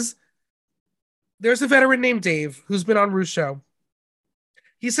 She says there's a veteran named Dave who's been on Rue's show.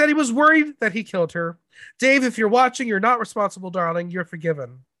 He said he was worried that he killed her. Dave, if you're watching, you're not responsible, darling. You're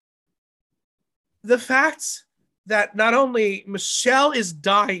forgiven. The fact that not only Michelle is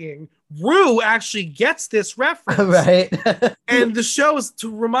dying, Rue actually gets this reference. Right. And the show is,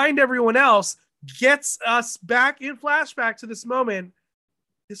 to remind everyone else, gets us back in flashback to this moment.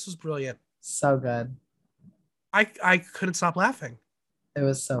 This was brilliant. So good. I couldn't stop laughing. It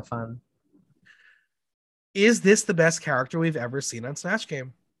was so fun. Is this the best character we've ever seen on Snatch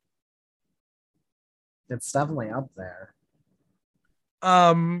Game? It's definitely up there.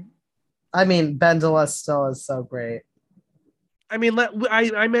 I mean, Bendela still is so great. I mean,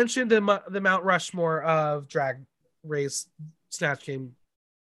 I mentioned the Mount Rushmore of Drag Race Snatch Game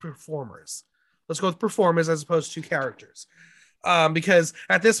performers. Let's go with performers as opposed to characters. Because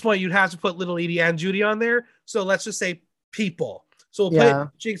at this point, you'd have to put Little Edie and Judy on there. So let's just say people. So we'll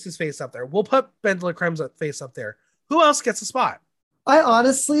put Jinx's face up there. We'll put Bendela Creme's face up there. Who else gets a spot? I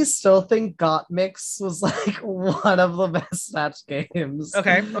honestly still think Gottmix was like one of the best Snatch Games.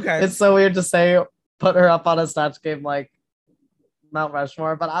 Okay. It's so weird to say put her up on a Snatch Game like Mount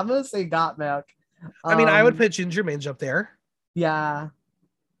Rushmore, but I'm gonna say Gottmik. I mean, I would put Ginger Minge up there. Yeah.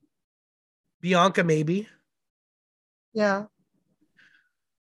 Bianca, maybe. Yeah.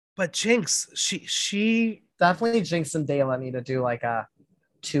 But Jinx, she definitely Jinx and Dayla need to do like a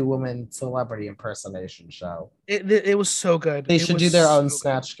 2-woman celebrity impersonation show. It was so good. They should do their own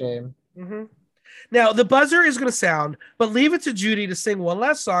Snatch Game. Mm-hmm. Now, the buzzer is going to sound, but leave it to Judy to sing one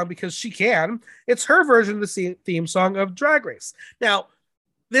last song because she can. It's her version of the theme song of Drag Race. Now,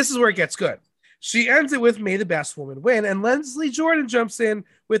 this is where it gets good. She ends it with May the Best Woman Win, and Leslie Jordan jumps in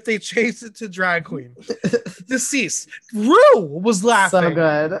with They Chase It to Drag Queen. Deceased. Rue was laughing. So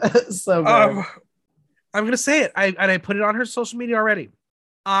good. So good. I'm going to say it. I put it on her social media already.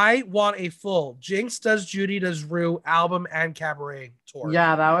 I want a full Jinx does Judy does Rue album and cabaret tour.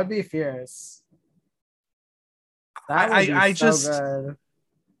 Yeah, that would be fierce. That would be good.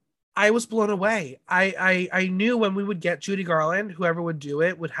 I was blown away. I knew when we would get Judy Garland, whoever would do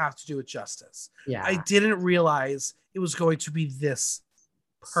it would have to do it justice. Yeah. I didn't realize it was going to be this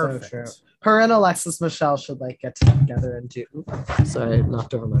perfect. So true. Her and Alexis Michelle should like get together and do. Sorry,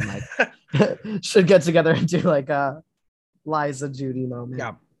 knocked over my mic. Should get together and do like a Liza Judy moment.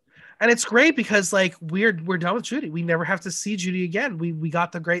 Yeah. And it's great because like we're done with Judy. We never have to see Judy again. We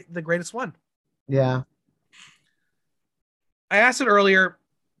got the greatest one. Yeah. I asked it earlier.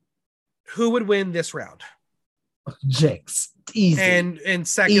 Who would win this round? Jinx. Easy. And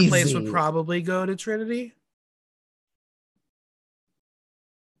second place would probably go to Trinity.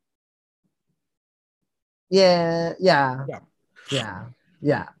 Yeah.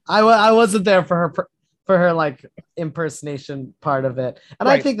 I wasn't there for her like impersonation part of it, and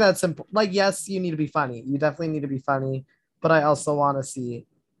right. I think that's like, yes, you need to be funny. You definitely need to be funny, but I also want to see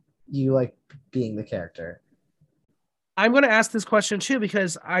you like being the character. I'm going to ask this question too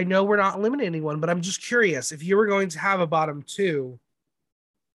because I know we're not eliminating anyone, but I'm just curious if you were going to have a bottom two,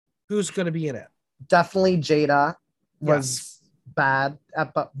 who's going to be in it? Definitely Jada was bad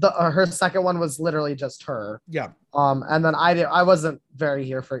but her second one was literally just her. Yeah. And then I wasn't very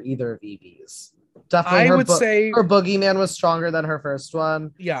here for either of Evie's. Definitely I would say her Boogeyman was stronger than her first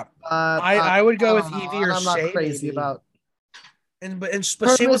one. Yeah. I would go with Evie or I'm not Shay, crazy maybe. About but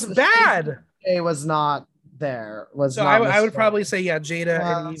Shay wasn't bad. Shay was not there. I would probably say Jada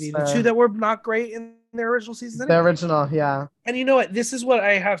and Evie, the two that were not great in their original seasons. The original, yeah. And you know what? This is what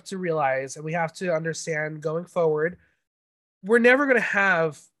I have to realize, and we have to understand going forward. We're never going to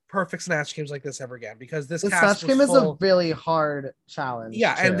have perfect Snatch games like this ever again because this cast Snatch game is a really hard challenge.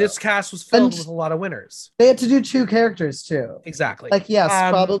 Yeah, too. And this cast was filled with a lot of winners. They had to do two characters too. Exactly. Like, yes,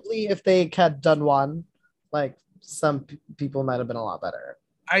 probably if they had done one, like some people might have been a lot better.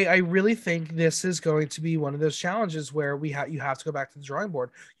 I really think this is going to be one of those challenges where you have to go back to the drawing board.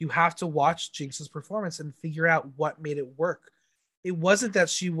 You have to watch Jinx's performance and figure out what made it work. It wasn't that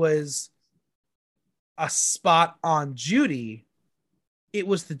she was a spot on Judy. It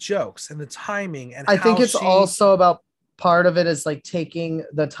was the jokes and the timing. And I think it's also about part of it is like taking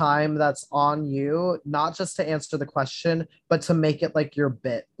the time that's on you, not just to answer the question, but to make it like your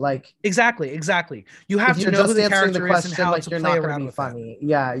bit. Like exactly. You have to know who the character is and how to play around with funny.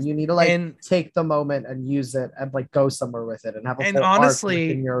 Yeah, you need to like take the moment and use it and like go somewhere with it and have a whole honestly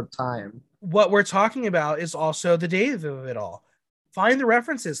arc in your time. What we're talking about is also the Dave of it all. Find the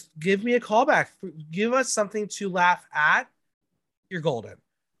references. Give me a callback. Give us something to laugh at. You're golden.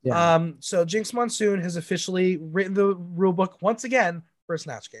 Yeah. So Jinx Monsoon has officially written the rule book once again for a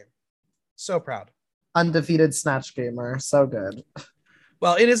Snatch game. So proud. Undefeated Snatch gamer. So good.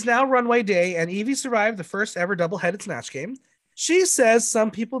 Well, it is now runway day, and Evie survived the first ever double-headed Snatch game. She says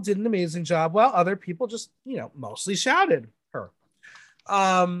some people did an amazing job, while other people just, mostly shouted her.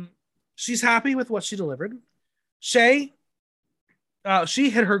 She's happy with what she delivered. Shay,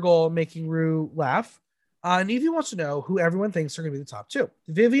 she hit her goal, making Rue laugh. And Evie wants to know who everyone thinks are going to be the top two.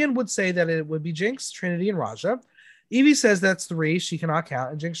 Vivian would say that it would be Jinx, Trinity, and Raja. Evie says that's three she cannot count,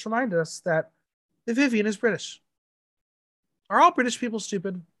 and Jinx reminds us that the Vivian is British. Are all British people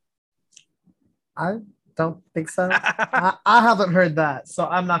stupid? I don't think so. I haven't heard that, so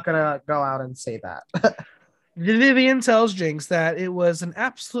I'm not going to go out and say that. Vivian tells Jinx that it was an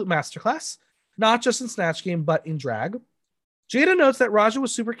absolute masterclass, not just in Snatch Game, but in drag. Jada notes that Raja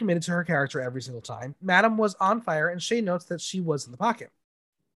was super committed to her character every single time. Madam was on fire, and Shay notes that she was in the pocket.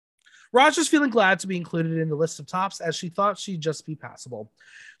 Raja's feeling glad to be included in the list of tops as she thought she'd just be passable.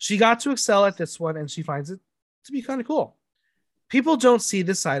 She got to excel at this one, and she finds it to be kind of cool. People don't see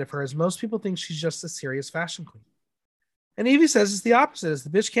this side of her, as most people think she's just a serious fashion queen. And Evie says it's the opposite, as the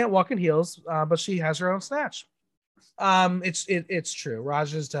bitch can't walk in heels, but she has her own snatch. It's true.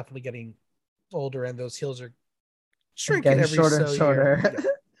 Raja is definitely getting older, and those heels are shrinking every shorter and shorter. Yeah.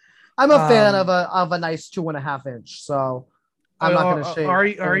 I'm a fan of a nice 2.5 inch, so I'm not going to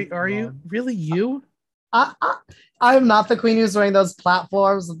shave. Are you really you? I'm not the queen who's wearing those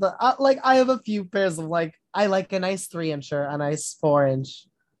platforms. I have a few pairs of I like a nice 3-incher, a nice 4-inch.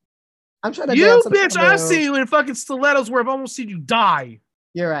 I'm trying to dance. Bitch, I've seen you in fucking stilettos where I've almost seen you die.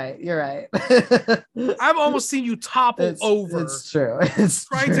 You're right. You're right. I've almost seen you topple over. It's true. It's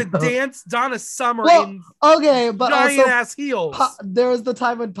trying true. to dance Donna Summer in okay, but giant also ass heels. there was the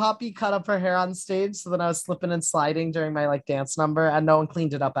time when Poppy cut up her hair on stage, so then I was slipping and sliding during my like dance number, and no one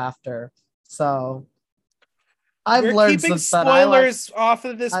cleaned it up after. So We're keeping spoilers off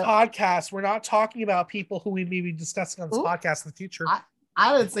of this podcast. We're not talking about people who we may be discussing on this podcast in the future.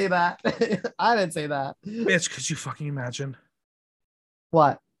 I didn't say that. I didn't say that. Bitch, could you fucking imagine?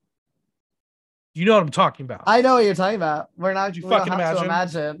 What? You know what I'm talking about. I know what you're talking about. We're not. You fucking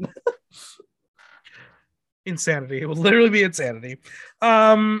imagine. Insanity. It will literally be insanity.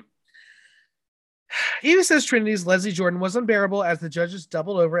 Evie says Trinity's Leslie Jordan was unbearable as the judges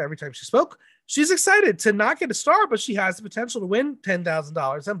doubled over every time she spoke. She's excited to not get a star, but she has the potential to win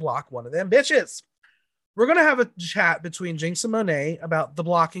 $10,000 and block one of them bitches. We're going to have a chat between Jinx and Monet about the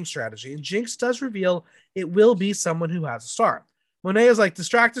blocking strategy, and Jinx does reveal it will be someone who has a star. Monet is like,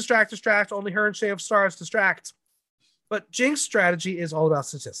 distract, only her and Shay have stars, distract. But Jinx's strategy is all about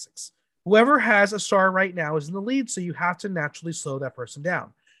statistics. Whoever has a star right now is in the lead, so you have to naturally slow that person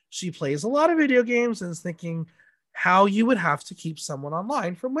down. She plays a lot of video games and is thinking how you would have to keep someone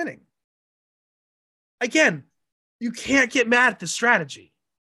online from winning. Again, you can't get mad at this strategy.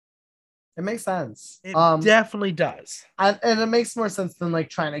 It makes sense. It definitely does. And it makes more sense than like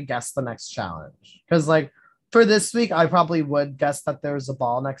trying to guess the next challenge. Because like for this week, I probably would guess that there's a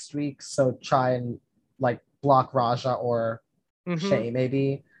ball next week. So try and like block Raja or Shay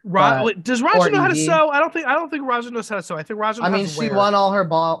maybe. Does Raja know how to sew? I don't think Raja knows how to sew. I think Raja. She won all her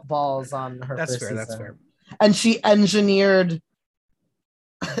balls on her. That's first fair. season. That's fair. And she engineered.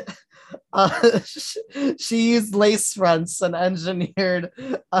 She used lace fronts and engineered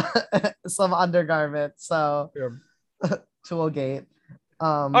some undergarments. So, Toolgate.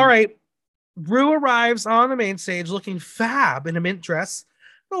 All right. Rue arrives on the main stage looking fab in a mint dress,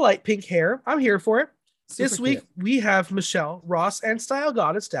 the light pink hair. I'm here for it. This week, we have Michelle, Ross, and style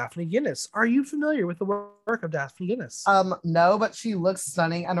goddess Daphne Guinness. Are you familiar with the work of Daphne Guinness? No, but she looks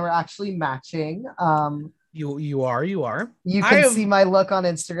stunning, and we're actually matching. You are. You can see my look on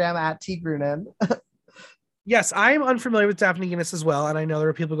Instagram at T Grunin. Yes, I am unfamiliar with Daphne Guinness as well, and I know there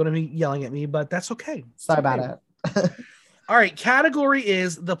are people going to be yelling at me, but that's okay. Sorry about it. All right, category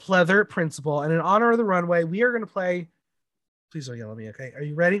is the pleather principle, and in honor of the runway, we are going to play. Please don't yell at me, okay? Are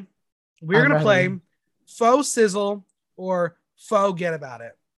you ready? We're going to play Faux Sizzle or Faux Get About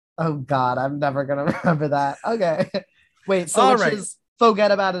It. Oh God, I'm never gonna remember that. Okay, wait. So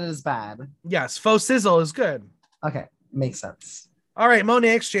Forget About It is bad. Yes, Faux Sizzle is good. Okay, makes sense. All right,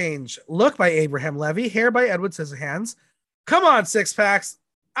 Monet Exchange. Look by Abraham Levy. Hair by Edward Scissorhands. Come on, six packs.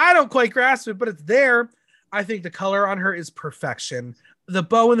 I don't quite grasp it, but it's there. I think the color on her is perfection. The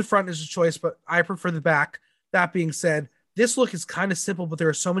bow in the front is a choice, but I prefer the back. That being said, this look is kind of simple, but there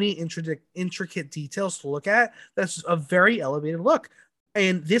are so many intricate details to look at. That's a very elevated look.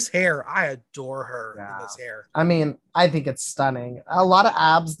 And this hair, I adore her in this hair. I mean, I think it's stunning. A lot of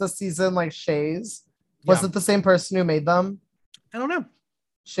abs this season, like Shay's. Was it the same person who made them? I don't know.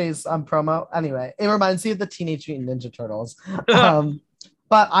 Shay's promo. Anyway, it reminds me of the Teenage Mutant Ninja Turtles.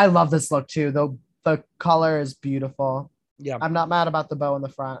 But I love this look too. The color is beautiful. Yeah. I'm not mad about the bow in the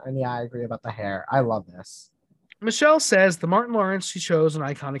front. And yeah, I agree about the hair. I love this. Michelle says the Martin Lawrence she chose an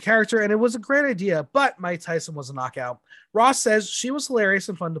iconic character, and it was a great idea, but Mike Tyson was a knockout. Ross says she was hilarious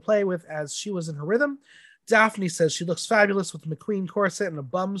and fun to play with as she was in her rhythm. Daphne says she looks fabulous with the McQueen corset and a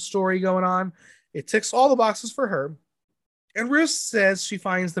bum story going on. It ticks all the boxes for her. And Ruth says she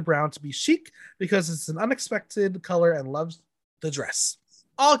finds the brown to be chic because it's an unexpected color and loves the dress.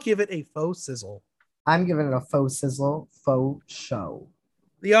 I'll give it a faux sizzle. I'm giving it a faux sizzle, faux show.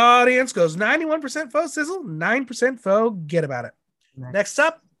 The audience goes 91% faux sizzle, 9% faux get about it. Next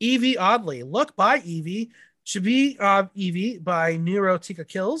up, Evie Oddly. Look by Evie. Should be Evie by Neurotica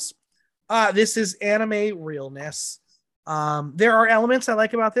Kills. This is anime realness. There are elements I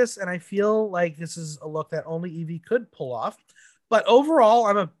like about this, and I feel like this is a look that only Evie could pull off. But overall,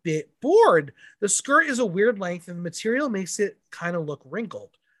 I'm a bit bored. The skirt is a weird length, and the material makes it kind of look wrinkled.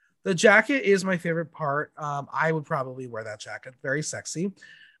 The jacket is my favorite part. I would probably wear that jacket. Very sexy.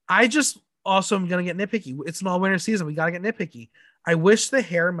 I just also am going to get nitpicky. It's an all-winter season. We got to get nitpicky. I wish the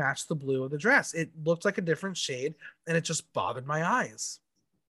hair matched the blue of the dress. It looked like a different shade, and it just bothered my eyes.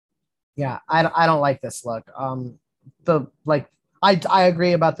 Yeah, I don't like this look. I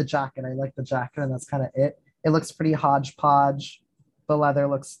agree about the jacket. I like the jacket, and that's kind of it. It looks pretty hodgepodge. The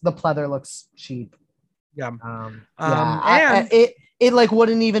pleather looks cheap. Yeah. It like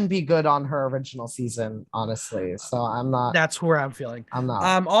wouldn't even be good on her original season, honestly. So I'm not. That's where I'm feeling. I'm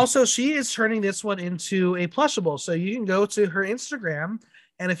not. Also, she is turning this one into a plushable, so you can go to her Instagram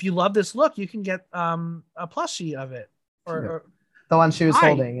And if you love this look, you can get a plushie of it. Or the one she was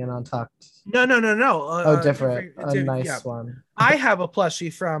holding and untucked. No. Different. A nice one. I have a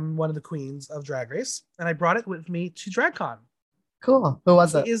plushie from one of the queens of Drag Race, and I brought it with me to DragCon. Cool. Who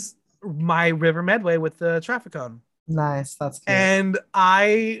was it? It is my River Medway with the traffic cone. Nice. That's cute. And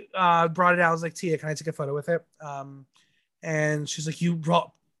I brought it out. I was like, Tia, can I take a photo with it? And she's like, you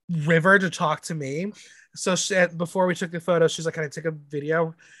brought River to talk to me? So before we took the photo, she's like, can I take a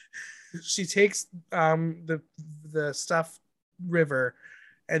video? She takes the stuffed River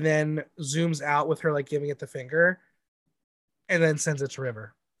and then zooms out with her like giving it the finger and then sends it to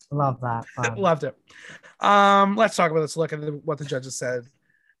River. Love that. Loved it. Let's talk about this look and what the judges said.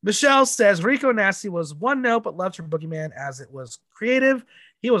 Michelle says Rico Nasty was one note but loved her boogeyman as it was creative.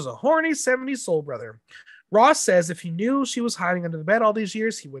 He was a horny 70s soul brother. Ross says if he knew she was hiding under the bed all these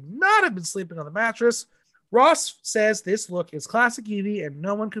years, he would not have been sleeping on the mattress. Ross says this look is classic Evie and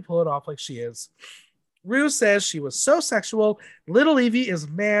no one could pull it off like she is. Rue says she was so sexual. Little Evie is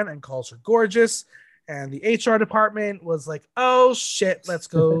man and calls her gorgeous. And the HR department was like, oh shit, let's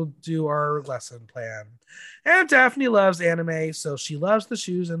go do our lesson plan. And Daphne loves anime, so she loves the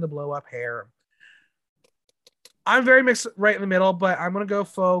shoes and the blow up hair. I'm very mixed right in the middle, but I'm going to go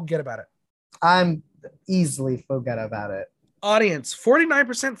forget about it. I'm easily forget about it. Audience,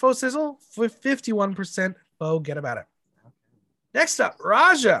 49% faux sizzle, 51% forget about it. Next up,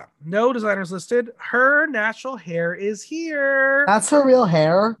 Raja. No designers listed. Her natural hair is here. That's her real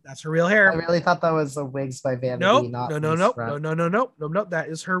hair? That's her real hair. I really thought that was the wigs by Vanity. No. That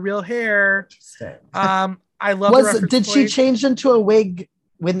is her real hair. Interesting. I love Did she change into a wig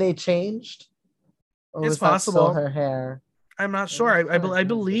when they changed? Or it's possible. Her hair. I'm not sure. I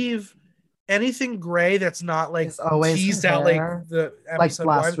believe anything gray that's not like teased out like the episode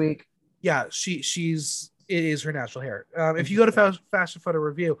like last week. Yeah, it is her natural hair. If you go to Fashion Photo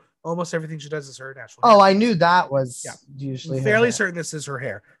Review, almost everything she does is her natural hair. Oh, I knew that was usually I'm fairly certain this is her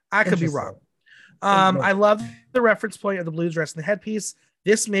hair. I could be wrong. I love the reference point of the blue dress and the headpiece.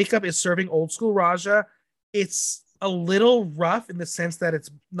 This makeup is serving old school Raja. It's a little rough in the sense that it's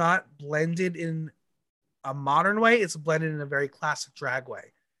not blended in a modern way. It's blended in a very classic drag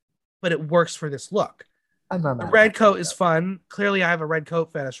way, but it works for this look. The red coat is fun. Clearly, I have a red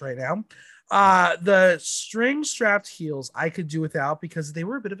coat fetish right now. The string strapped heels I could do without because they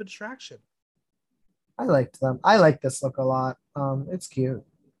were a bit of a distraction. I liked them. I like this look a lot. It's cute.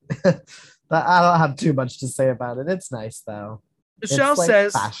 But I don't have too much to say about it. It's nice though. Michelle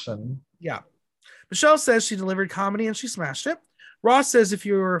says fashion. Yeah. Michelle says she delivered comedy and she smashed it. Ross says if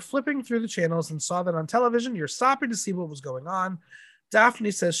you were flipping through the channels and saw that on television, you're stopping to see what was going on.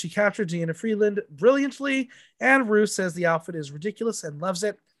 Daphne says she captured Deanna Freeland brilliantly. And Rue says the outfit is ridiculous and loves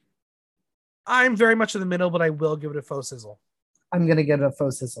it. I'm very much in the middle, but I will give it a faux sizzle. I'm going to give it a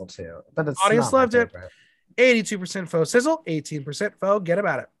faux sizzle too. But it's audience loved it. 82% faux sizzle, 18% faux get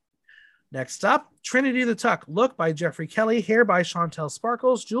about it. Next up, Trinity the Tuck. Look by Jeffrey Kelly. Hair by Chantel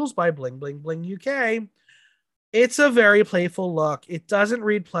Sparkles. Jewels by Bling Bling Bling UK. It's a very playful look. It doesn't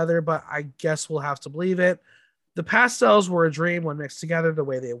read pleather, but I guess we'll have to believe it. The pastels were a dream when mixed together the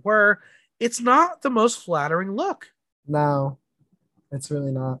way they were. It's not the most flattering look. No, it's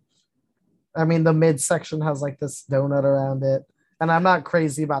really not. I mean, the midsection has like this donut around it. And I'm not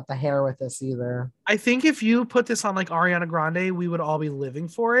crazy about the hair with this either. I think if you put this on like Ariana Grande, we would all be living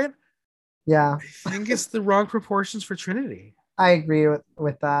for it. Yeah. I think it's the wrong proportions for Trinity. I agree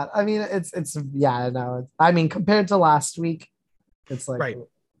with that. I mean, it's yeah, no. I mean, compared to last week, it's like right.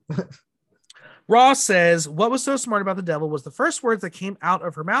 Ross says, what was so smart about the devil was the first words that came out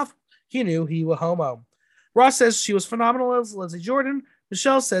of her mouth. He knew he was homo. Ross says she was phenomenal as Leslie Jordan.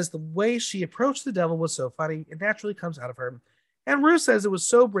 Michelle says the way she approached the devil was so funny. It naturally comes out of her. And Rue says it was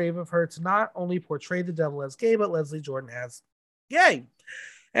so brave of her to not only portray the devil as gay, but Leslie Jordan as gay.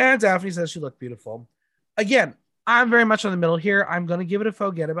 And Daphne says she looked beautiful. Again, I'm very much in the middle here. I'm going to give it a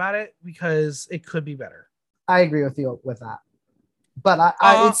forget about it because it could be better. I agree with you with that. But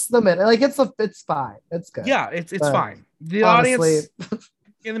it's the middle. Like it's fine. It's good. Yeah, it's fine. The honestly, audience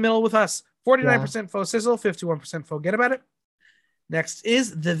in the middle with us. 49% faux sizzle, 51% forget about it. Next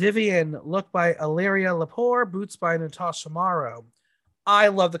is the Vivian. Look by Ilaria Lepore, boots by Natasha Morrow. I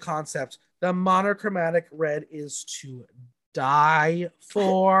love the concept. The monochromatic red is to die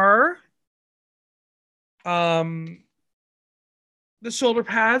for. The shoulder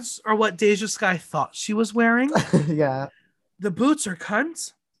pads are what Deja Sky thought she was wearing. Yeah. The boots are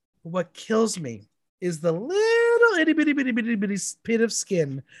cunts. What kills me is the little itty bitty pit of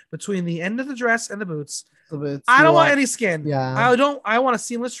skin between the end of the dress and the boots. I don't want any skin. Yeah. I want a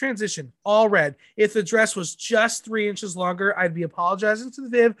seamless transition, all red. If the dress was just 3 inches longer, I'd be apologizing to the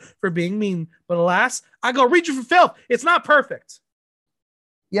Viv for being mean. But alas, I go reach for filth. It's not perfect.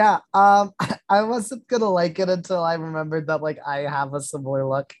 Yeah, I wasn't gonna like it until I remembered that like I have a similar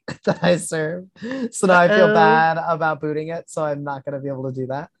look that I serve. So now I feel bad about booting it, so I'm not gonna be able to do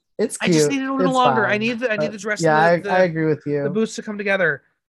that. It's cute. I just need it a little longer. I need the dress. Yeah, I agree with you. The boots to come together.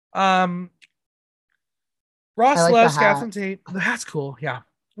 Ross loves Catherine Tate. The hat's cool. Yeah.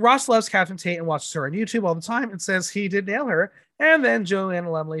 Ross loves Catherine Tate and watches her on YouTube all the time and says he did nail her. And then Joanna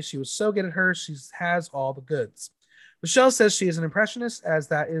Lumley, she was so good at her. She has all the goods. Michelle says she is an impressionist, as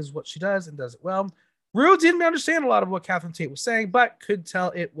that is what she does and does it well. Rue didn't understand a lot of what Catherine Tate was saying, but could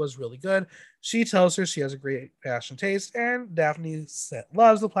tell it was really good. She tells her she has a great fashion taste, and Daphne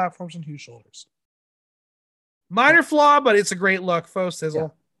loves the platforms and huge shoulders. Minor flaw, but it's a great look. Faux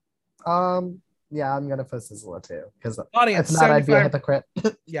sizzle. Yeah, I'm gonna faux sizzle it too, because audience, if not, I'd be a hypocrite.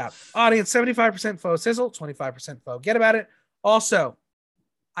 Yeah, audience 75% faux sizzle, 25% faux get about it. Also,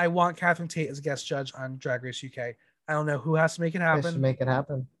 I want Catherine Tate as a guest judge on Drag Race UK. I don't know who has to make it happen. I should make it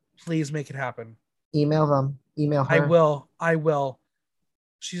happen. Please make it happen. Email them. Email her. I will.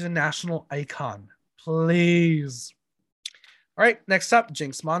 She's a national icon. Please. All right, next up,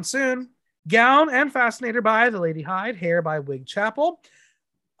 Jinx Monsoon. Gown and fascinated by the Lady Hyde, hair by Wig Chapel.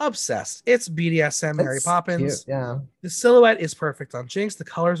 Obsessed. It's BDSM Mary Poppins. Cute, yeah. The silhouette is perfect on Jinx. The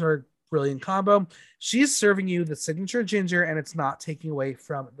colors are a brilliant combo. She's serving you the signature ginger, and it's not taking away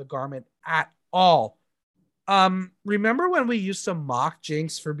from the garment at all. Remember when we used to mock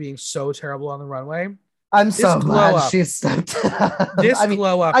Jinx for being so terrible on the runway? I'm so glad she stepped This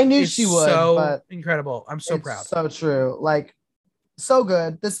glow up. I knew she would. So but incredible. I'm so proud. So true. Like, so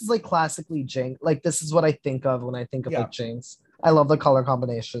good. This is like classically Jinx. Like, this is what I think of when I think of like Jinx. I love the color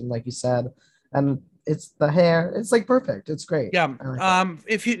combination, like you said, and it's the hair. It's like perfect. It's great. Yeah.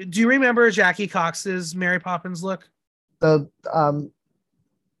 If you do, you remember Jackie Cox's Mary Poppins look? The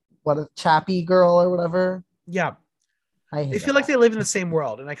what a Chappie girl or whatever. Yeah. I feel like they live in the same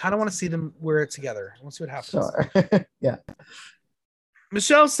world, and I kind of want to see them wear it together. Let's see what happens. Sure. Yeah.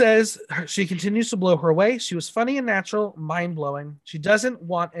 Michelle says she continues to blow her away. She was funny and natural, mind-blowing. She doesn't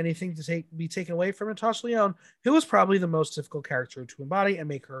want anything to be taken away from Natasha Lyonne, who was probably the most difficult character to embody and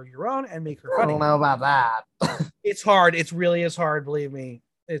make her your own and make her funny. I don't know about that. It's hard. It really is hard, believe me.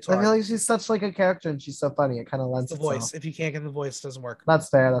 It's hard. I feel like she's such like a character and she's so funny. It kind of lends the voice. If you can't get the voice, it doesn't work. That's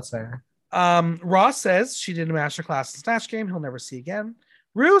fair. That's fair. Ross says she did a master class in Snatch Game he'll never see again.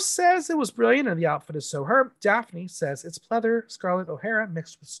 Rue says it was brilliant and the outfit is so her. Daphne says it's pleather Scarlett O'Hara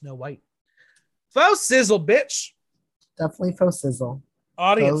mixed with Snow White. Faux sizzle, bitch. Definitely faux sizzle.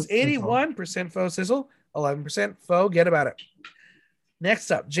 Audience, 81% faux sizzle, 11% faux get about it.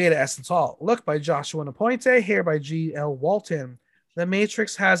 Next up, Jada Essence Hall. Look by Joshua Napointe, hair by G.L. Walton. The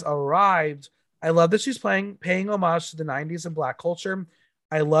Matrix has arrived. I love that she's paying homage to the 90s and Black culture.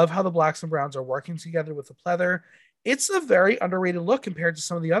 I love how the blacks and browns are working together with the pleather. It's a very underrated look compared to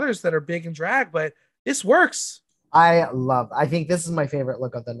some of the others that are big in drag, but this works. I think this is my favorite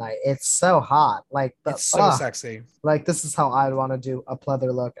look of the night. It's so hot. Like it's so sexy. Like this is how I'd want to do a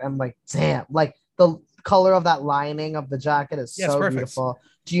pleather look. I'm like, damn, like the color of that lining of the jacket is so beautiful.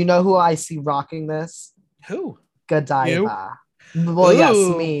 Do you know who I see rocking this? Who? Godiva. Well,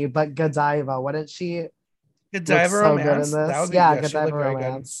 yes, me, but Godiva. Wouldn't she? Godiva romance. Godiva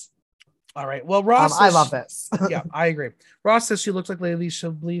romance. All right. Well, Ross I love this. Yeah, I agree. Ross says she looks like Alicia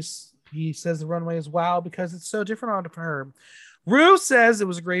Bliss. He says the runway is wow because it's so different on her. Rue says it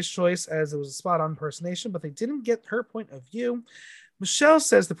was a great choice as it was a spot-on impersonation, but they didn't get her point of view. Michelle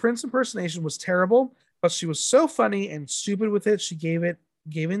says the Prince impersonation was terrible, but she was so funny and stupid with it. She gave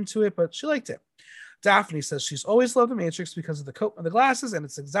into it, but she liked it. Daphne says she's always loved the Matrix because of the coat and the glasses, and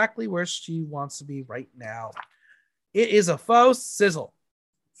it's exactly where she wants to be right now. It is a faux sizzle.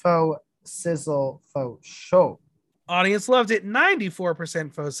 Faux sizzle, faux show. Audience loved it.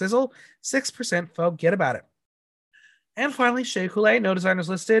 94% faux sizzle, 6% faux get about it. And finally, Shea Coulee, no designers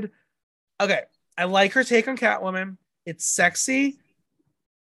listed. Okay, I like her take on Catwoman. It's sexy,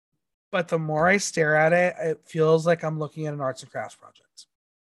 but the more I stare at it, it feels like I'm looking at an arts and crafts project.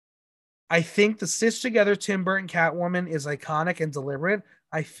 I think the stitched together Tim Burton Catwoman is iconic and deliberate.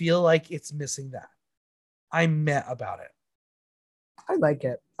 I feel like it's missing that. I'm meh about it. I like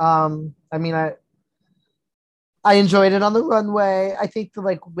it. I mean, I enjoyed it on the runway. I think the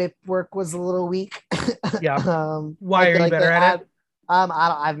like whip work was a little weak. Yeah. Why are you better at it?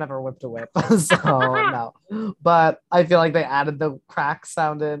 I've never whipped a whip, so no. But I feel like they added the crack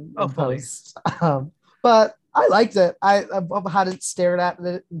sound in Fully. post. But I liked it. I hadn't stared at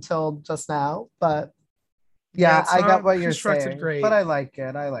it until just now, but yeah, it's I got not what you're constructed saying. great. But I like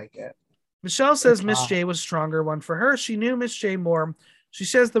it. I like it. Michelle says It's Miss not. J was stronger one for her. She knew Miss J more. She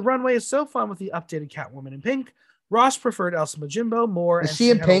says the runway is so fun with the updated Catwoman in pink. Ross preferred Elsa Majimbo more, Is and she she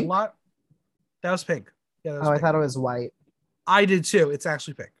in had pink? a lot. That was pink. Yeah, that was Oh, I pink. thought it was white. I did too. It's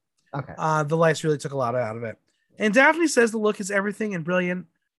actually pink. Okay. The lights really took a lot out of it. And Daphne says the look is everything and brilliant.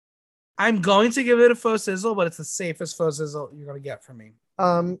 I'm going to give it a faux sizzle, but it's the safest faux sizzle you're going to get from me.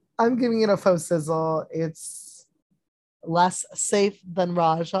 I'm giving it a faux sizzle. It's less safe than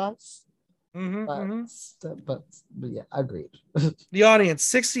Raja's. But yeah, agreed. The audience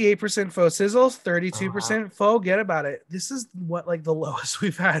 68% faux sizzles, 32% faux. Get about it. This is what like the lowest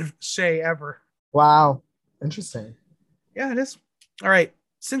we've had Shay ever. Wow, interesting. Yeah, it is. All right.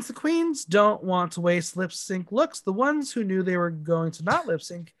 Since the queens don't want to waste lip sync looks, the ones who knew they were going to not lip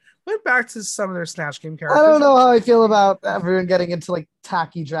sync went back to some of their Snatch Game characters. I don't know how I feel about everyone getting into like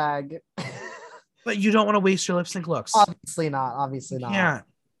tacky drag. But you don't want to waste your lip sync looks. Obviously not. Obviously not. Yeah.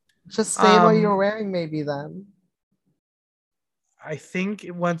 Just stay what you're wearing, maybe then. I think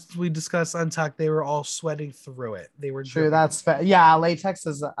once we discussed Untucked, they were all sweating through it. They were true. That's fair. Yeah, latex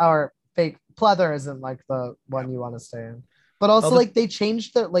is or fake pleather isn't like the one you want to stay in. But also, like they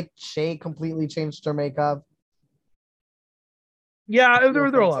changed their like Shay completely changed her makeup. Yeah, there were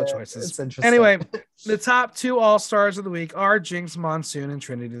a lot of choices. It's interesting. Anyway, the top two all-stars of the week are Jinx Monsoon and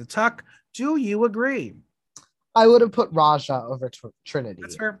Trinity the Tuck. Do you agree? I would have put Raja over Trinity.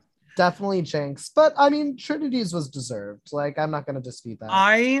 That's fair. Definitely Jinx, but I mean Trinity's was deserved. Like I'm not going to dispute that.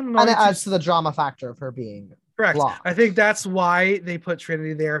 And it adds to the drama factor of her being correct. Blocked. I think that's why they put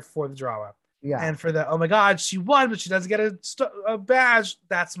Trinity there for the drama. Yeah, and for the oh my god she won, but she doesn't get a badge.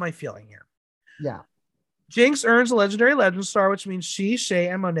 That's my feeling here. Yeah. Jinx earns a legendary legend star, which means she, Shay,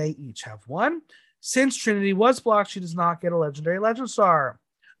 and Monet each have one. Since Trinity was blocked, she does not get a legendary legend star.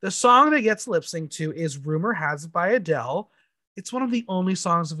 The song that gets lip synced to is Rumor Has It by Adele. It's one of the only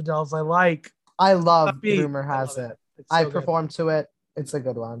songs of Adele's I like. I love Rumor Has It. I performed to it. It's a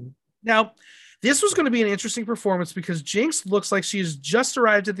good one. Now, this was going to be an interesting performance because Jinx looks like she's just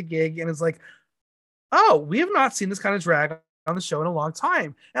arrived at the gig and is like, oh, we have not seen this kind of drag on the show in a long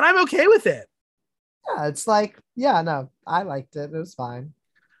time. And I'm okay with it. Yeah, it's like, yeah, no, I liked it. It was fine.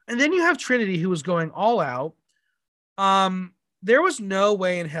 And then you have Trinity, who was going all out. There was no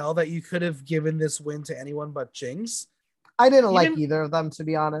way in hell that you could have given this win to anyone but Jinx. I didn't like either of them, to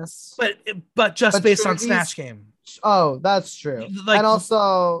be honest. But just based on Snatch Game. Oh, that's true. Like, and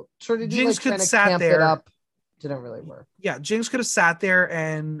also, Trinity Jinx like, could trying to sat camp there. It up didn't really work. Yeah, Jinx could have sat there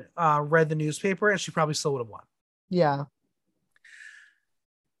and read the newspaper, and she probably still would have won. Yeah.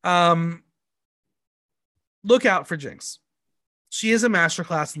 Look out for Jinx. She is a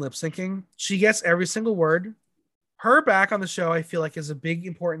masterclass in lip syncing. She gets every single word. Her back on the show, I feel like, is a big,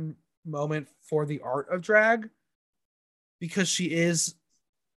 important moment for the art of drag because she is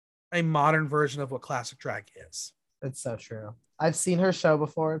a modern version of what classic drag is. It's so true. I've seen her show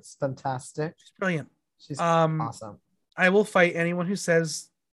before. It's fantastic. She's brilliant. She's awesome. I will fight anyone who says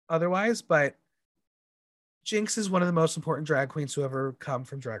otherwise, but Jinx is one of the most important drag queens to ever come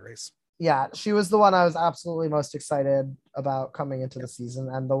from Drag Race. Yeah, she was the one I was absolutely most excited about coming into the season,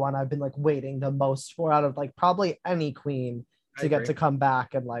 and the one I've been like waiting the most for out of like probably any queen to get to come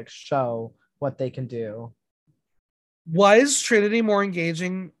back and like show what they can do. Was Trinity more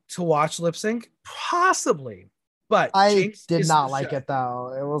engaging to watch lip sync? Possibly, but I Jinx did not like it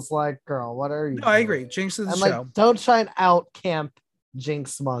though. It was like, girl, what are you? No, I agree. Jinx is the show. Like, don't try and out camp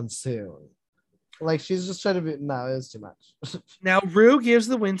Jinx Monsoon. Like she's just trying to be. No, it was too much. Now Rue gives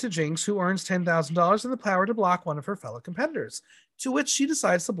the win to Jinx, who earns $10,000 and the power to block one of her fellow competitors, to which she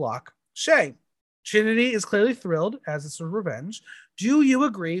decides to block Shay. Trinity is clearly thrilled as it's her revenge. Do you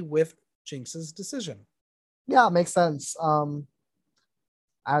agree with Jinx's decision? Yeah, it makes sense.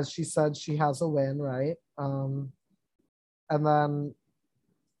 As she said, she has a win, right? And then,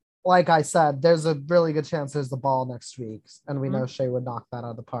 like I said, there's a really good chance there's the ball next week, and we know Shay would knock that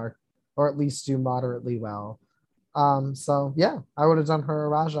out of the park, or at least do moderately well. So yeah, I would have done her a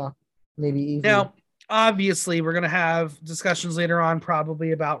Raja, maybe easy. Now, obviously, we're gonna have discussions later on,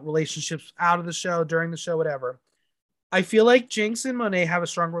 probably about relationships out of the show, during the show, whatever. I feel like Jinx and Monet have a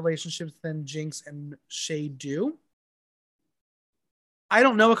stronger relationship than Jinx and Shay do. I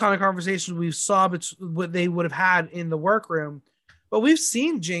don't know what kind of conversations we saw, but what they would have had in the workroom, but we've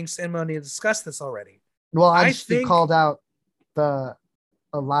seen Jinx and Monet discuss this already. Well, she called out the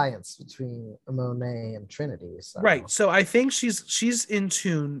alliance between Monet and Trinity. So. Right. So I think she's in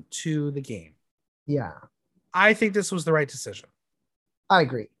tune to the game. Yeah. I think this was the right decision. I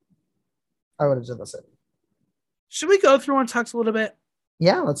agree. I would have done the same. Should we go through Untucked a little bit?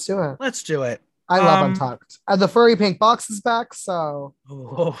 Yeah, let's do it. Let's do it. I love Untucked. The furry pink box is back, so I'm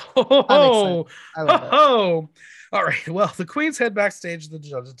excited. I love it. All right. Well, the queens head backstage. The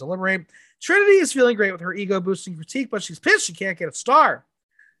judges deliberate. Trinity is feeling great with her ego-boosting critique, but she's pissed she can't get a star.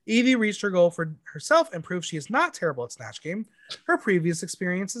 Evie reached her goal for herself and proved she is not terrible at Snatch Game. Her previous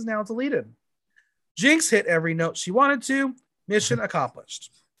experience is now deleted. Jinx hit every note she wanted to. Mission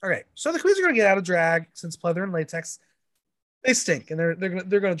accomplished. Okay, so the queens are going to get out of drag since pleather and latex, they stink and they're going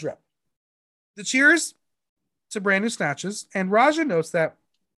to drip. The cheers to brand new snatches, and Raja notes that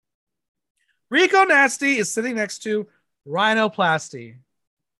Rico Nasty is sitting next to Rhinoplasty.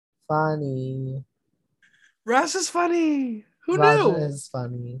 Funny. Raja's funny. Who Raja knew? is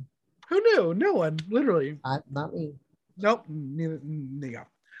funny. Who knew? No one, literally. Not me. Nope. Neither. Yeah.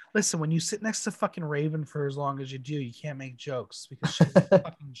 Listen, when you sit next to fucking Raven for as long as you do, you can't make jokes because she's a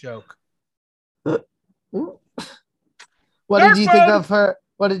fucking joke. What did you think of her?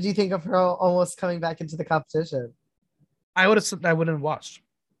 What did you think of her almost coming back into the competition? I wouldn't have watched.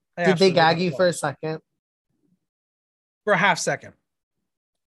 Did they gag you for a second? For a half second.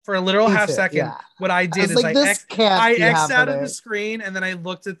 For a literal half second. Yeah. What I did is I X'd out of the screen and then I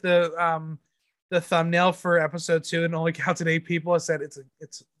looked at the thumbnail for episode 2 and only counted 8 people. I said it's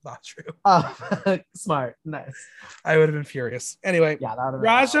not true. Oh, smart. Nice. I would have been furious. Anyway, yeah,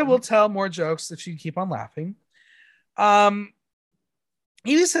 Raja will tell more jokes if you keep on laughing.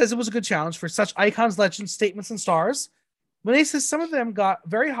 Evie says it was a good challenge for such icons, legends, statements, and stars. Monet says some of them got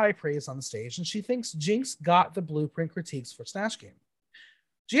very high praise on the stage, and she thinks Jinx got the blueprint critiques for Snatch Game.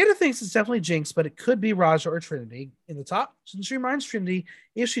 Jada thinks it's definitely Jinx, but it could be Raja or Trinity in the top. And she reminds Trinity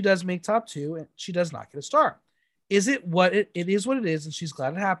if she does make top 2 and she does not get a star. Is it what it is what it is, and she's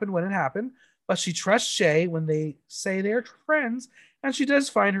glad it happened when it happened, but she trusts Shay when they say they're friends, and she does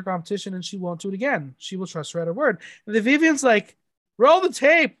find her competition and she won't do it again. She will trust her at her word. And the Vivian's like, roll the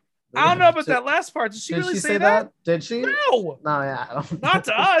tape. I don't know about that last part. Did she really say that? Did she? No. No, yeah. Not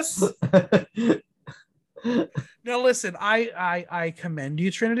to us. No, listen, I commend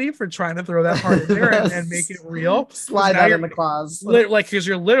you, Trinity, for trying to throw that part in there and make it real. Slide that in the clause. Because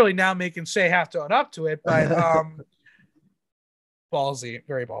you're literally now making Shay have to own up to it, but ballsy,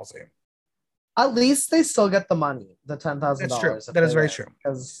 very ballsy. At least they still get the money, the $10,000. That's true. That is very true.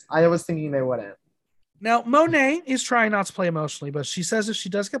 Because I was thinking they wouldn't. Now, Monet is trying not to play emotionally, but she says if she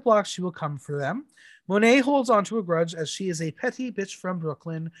does get blocked, she will come for them. Monet holds on to a grudge as she is a petty bitch from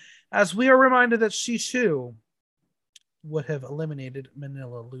Brooklyn, as we are reminded that she too would have eliminated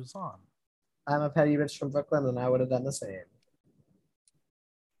Manila Luzon. I'm a petty bitch from Brooklyn, and I would have done the same.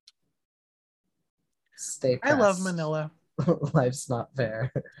 Stay pressed. I love Manila. Life's not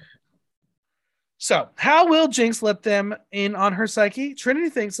fair. So, how will Jinx let them in on her psyche? Trinity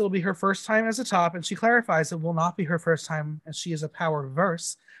thinks it'll be her first time as a top, and she clarifies it will not be her first time as she is a power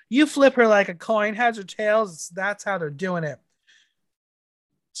verse. You flip her like a coin, heads or tails. That's how they're doing it.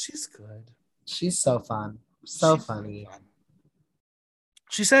 She's good. She's so fun. So funny. Fun.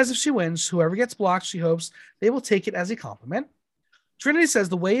 She says if she wins, whoever gets blocked, she hopes they will take it as a compliment. Trinity says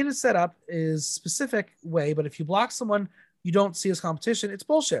the way it is set up is specific way, but if you block someone you don't see as competition, it's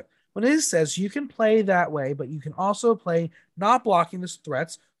bullshit. When it says you can play that way, but you can also play not blocking the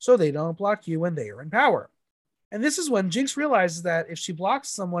threats so they don't block you when they are in power. And this is when Jinx realizes that if she blocks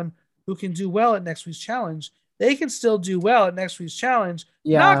someone who can do well at next week's challenge, they can still do well at next week's challenge,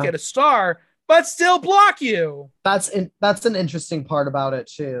 not get a star, but still block you. That's an interesting part about it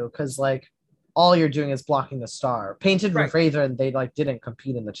too, because like all you're doing is blocking the star. Painted with Raven, they like didn't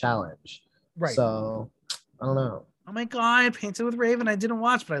compete in the challenge. Right. So I don't know. Oh my god, Painted with Raven, I didn't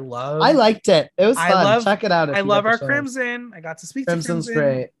watch, but I liked it. It was fun. Check it out. I love our Crimson. I got to speak to Crimson. Crimson's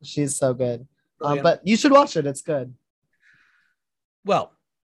great. She's so good. But you should watch it. It's good. Well,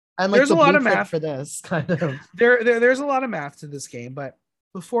 and like there's a lot of math for this kind of. There's a lot of math to this game, but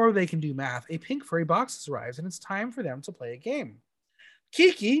before they can do math, a pink furry box has arrived, and it's time for them to play a game.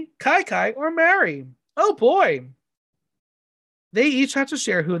 Kiki, Kai Kai, or Mary. Oh boy. They each have to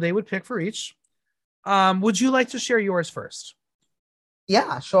share who they would pick for each. Would you like to share yours first?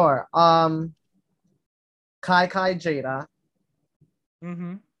 Yeah, sure. Kai Kai Jada.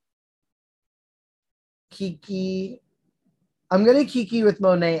 Mm-hmm. Kiki. I'm gonna Kiki with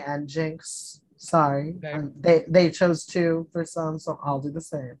Monet and Jinx. Sorry. Okay. They chose 2 for some, so I'll do the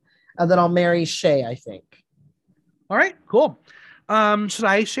same. And then I'll marry Shay, I think. All right, cool. Should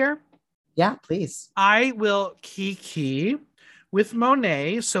I share? Yeah, please. I will Kiki with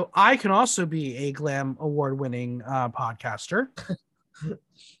Monet, so I can also be a Glam award-winning podcaster.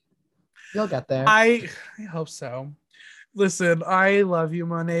 You'll get there. I hope so. Listen, I love you,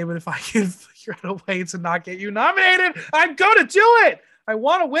 Monet, but if I can figure out a way to not get you nominated, I'm going to do it. I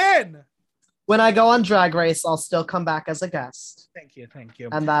want to win. When I go on Drag Race, I'll still come back as a guest. Thank you.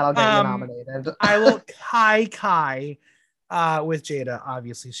 And that'll get you nominated. I will Kai with Jada.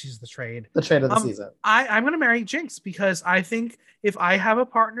 Obviously, she's the trade. The trade of the season. I'm going to marry Jinx because I think if I have a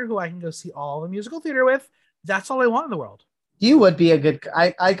partner who I can go see all the musical theater with, that's all I want in the world. You would be a good.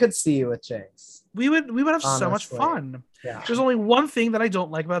 I could see you with Jinx. We would have so much fun. Yeah. There's only one thing that I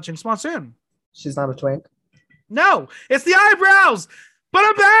don't like about Jinx Monsoon. She's not a twink. No, it's the eyebrows. But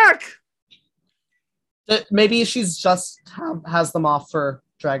I'm back. Maybe she's just has them off for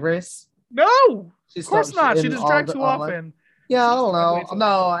Drag Race. No, of course not. She just drags too often. Yeah, I don't know.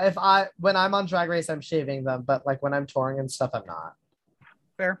 No, when I'm on Drag Race, I'm shaving them, but like when I'm touring and stuff, I'm not.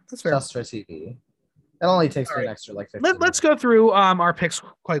 Fair. That's fair. Just for TV. It only takes me an extra like 15 Let's go through our picks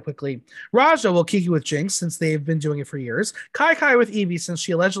quite quickly. Raja will Kiki with Jinx since they've been doing it for years. Kai with Evie since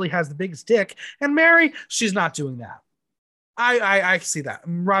she allegedly has the biggest dick. And Mary, she's not doing that. I see that.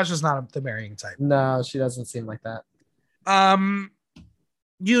 Raja's not the marrying type. No, she doesn't seem like that.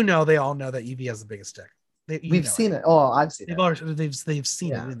 They all know that Evie has the biggest dick. We've seen it. Oh, I've seen it. They've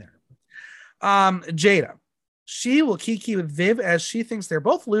seen it in there. Jada. She will Kiki with Viv as she thinks they're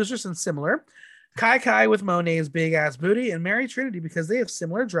both losers and similar. Kai with Monet's big ass booty, and marry Trinity because they have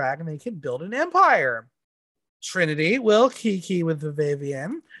similar drag and they can build an empire. Trinity will Kiki with the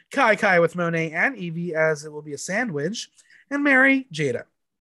Vivienne, Kai with Monet and Evie as it will be a sandwich, and marry Jada.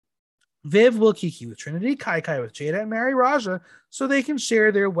 Viv will Kiki with Trinity, Kai with Jada, and marry Raja so they can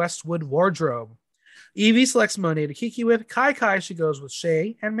share their Westwood wardrobe. Evie selects Monet to Kiki with. Kai she goes with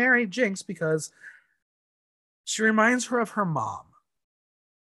Shay, and marry Jinx because she reminds her of her mom.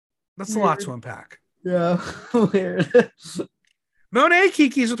 That's a lot to unpack. Yeah, weird. Monet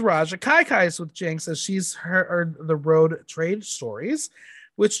Kiki's with Raja. Kai's with Jinx as she's the road trade stories,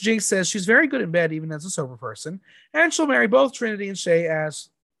 which Jinx says she's very good in bed even as a sober person, and she'll marry both Trinity and Shay as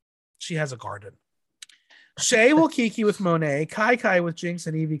she has a garden. Shay will Kiki with Monet, Kai with Jinx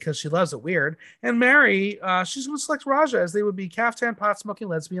and Evie because she loves it weird, and Mary, she's going to select Raja as they would be caftan pot smoking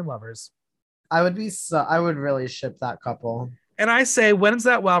lesbian lovers. I would really ship that couple. And I say, when's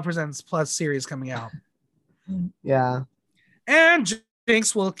that WoW Presents Plus series coming out? Yeah. And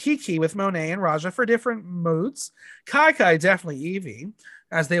Jinx will Kiki with Monet and Raja for different moods. Kai definitely Evie,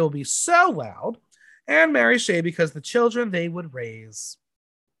 as they will be so loud. And marry Shay because the children they would raise.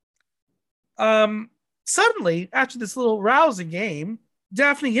 Suddenly, after this little rousing game,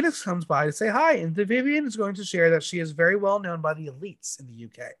 Daphne Guinness comes by to say hi, and Vivienne is going to share that she is very well known by the elites in the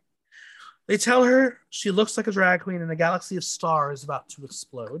UK. They tell her she looks like a drag queen and a galaxy of stars about to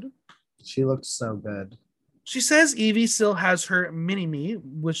explode. She looked so good. She says Evie still has her mini-me,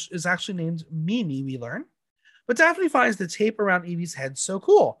 which is actually named Mimi, we learn. But Daphne finds the tape around Evie's head so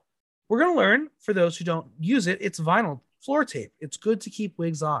cool. We're going to learn, for those who don't use it, it's vinyl floor tape. It's good to keep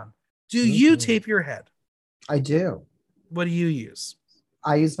wigs on. Do you tape your head? I do. What do you use?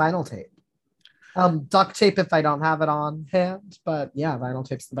 I use vinyl tape. Duct tape if I don't have it on hand, but yeah, vinyl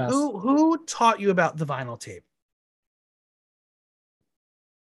tape's the best. Who taught you about the vinyl tape?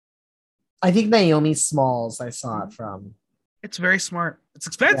 I think Naomi Smalls I saw it from. It's very smart. It's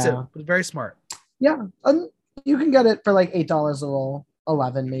expensive, but very smart. Yeah. You can get it for like $8 a roll,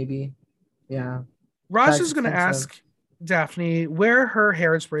 11 maybe. Yeah. Raja's going to ask Daphne where her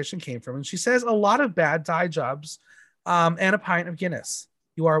hair inspiration came from, and she says a lot of bad dye jobs and a pint of Guinness.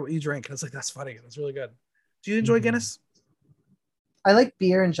 You are what you drink. And it's like, that's funny. That's really good. Do you enjoy Guinness? I like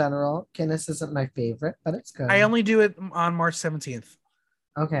beer in general. Guinness isn't my favorite, but it's good. I only do it on March 17th.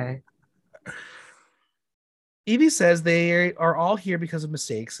 Okay. Evie says they are all here because of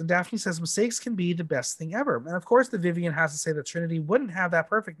mistakes, and Daphne says mistakes can be the best thing ever. And of course, the Vivienne has to say that Trinity wouldn't have that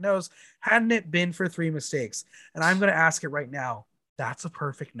perfect nose hadn't it been for 3 mistakes. And I'm going to ask it right now. That's a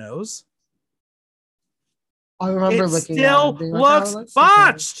perfect nose? I remember looking at it. Still looks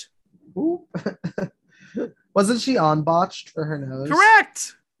botched. Wasn't she on botched for her nose?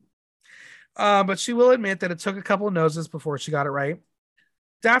 Correct. But she will admit that it took a couple of noses before she got it right.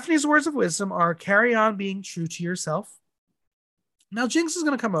 Daphne's words of wisdom are carry on being true to yourself. Now Jinx is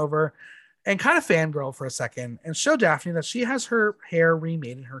going to come over and kind of fangirl for a second and show Daphne that she has her hair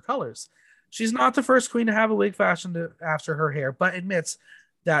remade in her colors. She's not the first queen to have a wig fashioned after her hair, but admits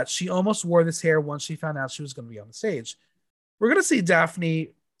that she almost wore this hair once she found out she was going to be on the stage. We're going to see Daphne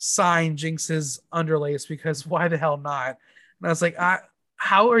sign Jinx's underlace because why the hell not? And I was like,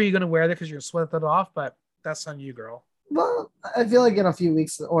 how are you going to wear that? Because you're going to sweat that off, but that's on you, girl. Well, I feel like in a few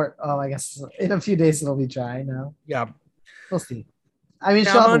weeks, or I guess in a few days it'll be dry now. Yeah. We'll see. I mean,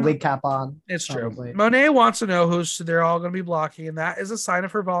 Now, she'll have a wig cap on. it's true. Probably. Monet wants to know who they're all going to be blocking, and that is a sign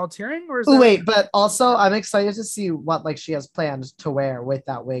of her volunteering, or is Oh that wait, but also I'm excited to see what like she has planned to wear with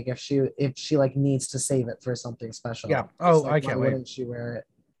that wig if she like needs to save it for something special. Yeah. Oh, like, I can't why wait. wouldn't she wear it?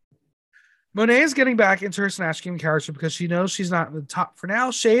 Monet is getting back into her Snatch Game character because she knows she's not in the top for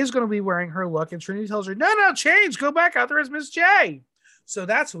now. Shay is going to be wearing her look, and Trinity tells her, no, change, go back out there as Miss J. So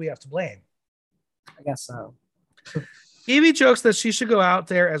that's who we have to blame. I guess so. Evie jokes that she should go out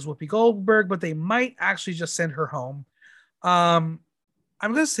there as Whoopi Goldberg, but they might actually just send her home. I'm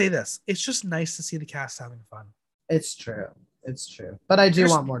going to say this. It's just nice to see the cast having fun. It's true. It's true. But I do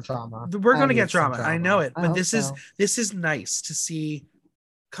want more drama. We're going to get drama. I know it. But this is nice to see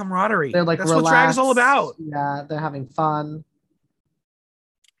camaraderie. They're like that's relaxed. What drag is all about. Yeah, they're having fun.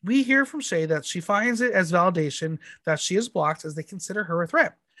 We hear from Shay that she finds it as validation that she is blocked as they consider her a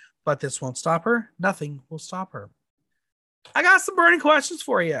threat. But this won't stop her. Nothing will stop her. I got some burning questions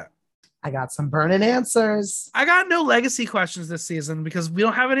for you. I got some burning answers. I got no legacy questions this season because we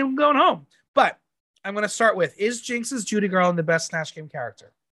don't have anyone going home. But I'm going to start with, is Jinx's Judy Garland the best Snatch Game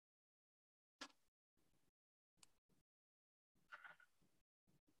character?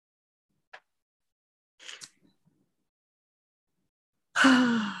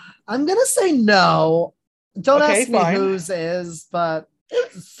 I'm gonna say no. Don't ask me whose is, but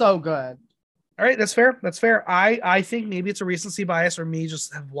it's so good. All right, that's fair. That's fair. I think maybe it's a recency bias or me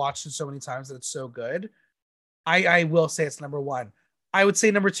just have watched it so many times that it's so good. I will say it's number one. I would say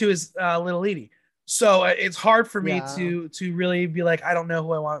number two is Little Edie. So it's hard for me to really be like, I don't know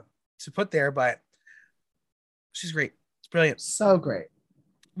who I want to put there, but she's great. It's brilliant. So great.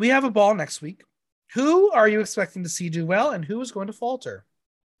 We have a ball next week. Who are you expecting to see do well, and who is going to falter?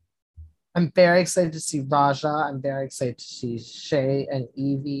 I'm very excited to see Raja. I'm very excited to see Shay and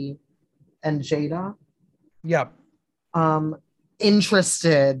Evie and Jada. Yep.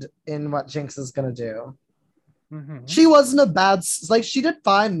 Interested in what Jinx is gonna do. Mm-hmm. She wasn't a bad, like she did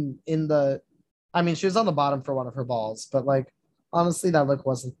fine in the, I mean, she was on the bottom for one of her balls, but like honestly, that look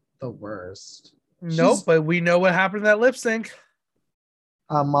wasn't the worst. Nope, but we know what happened to that lip sync.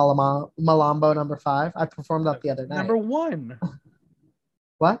 Malambo number 5. I performed that the other night. Number 1.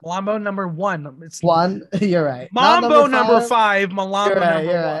 What? Malambo number 1. It's 1. You're right. Mambo number 5. Malambo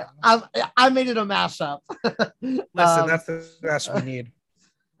number 1. I made it a mashup. Listen, that's the best we need.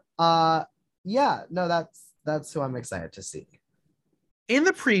 Yeah, no, that's who I'm excited to see. In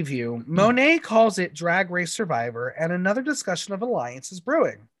the preview, Monet calls it Drag Race Survivor, and another discussion of alliance is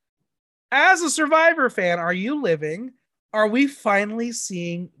brewing. As a Survivor fan, are you living? Are we finally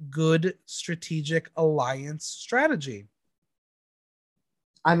seeing good strategic alliance strategy?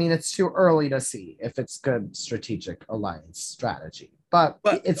 I mean, it's too early to see if it's good strategic alliance strategy, but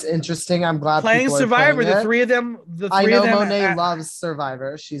it's interesting. I'm glad playing Survivor. The three of them. I know Monet loves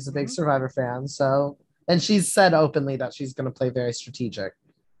Survivor. She's a big Survivor fan, so and she's said openly that she's going to play very strategic.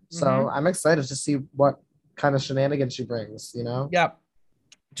 So I'm excited to see what kind of shenanigans she brings. You know. Yep.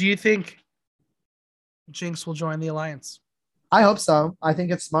 Do you think Jinx will join the alliance? I hope so. I think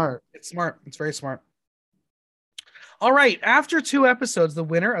it's smart. It's smart. It's very smart. All right. After 2 episodes, the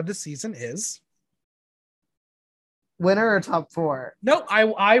winner of the season is winner or top 4? No,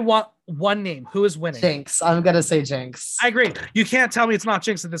 I want one name. Who is winning? Jinx. I'm gonna say Jinx. I agree. You can't tell me it's not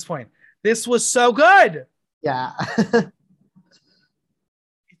Jinx at this point. This was so good. Yeah.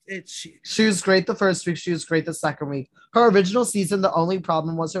 She was great the first week. She was great the second week. Her original season, the only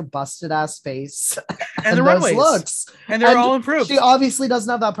problem was her busted ass face and the runways looks. And they're all improved. She obviously doesn't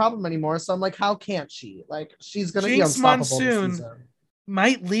have that problem anymore. So I'm like, how can't she? Like, she's gonna be unstoppable this season.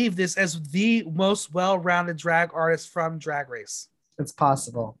 Might leave this as the most well-rounded drag artist from Drag Race. It's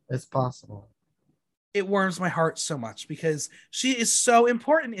possible. It's possible. It warms my heart so much because she is so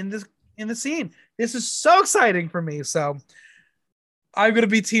important in the scene. This is so exciting for me. So I'm gonna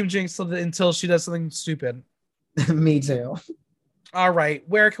be Team Jinx until she does something stupid. Me too. All right.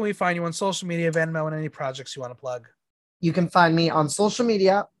 Where can we find you on social media, Venmo, and any projects you want to plug? You can find me on social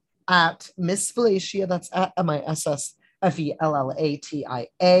media at Miss Felicia. That's at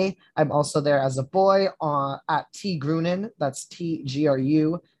MISSFELLATIA. I'm also there as a boy at T Grunin. That's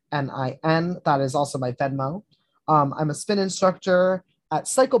TGRUNIN. That is also my Venmo. I'm a spin instructor at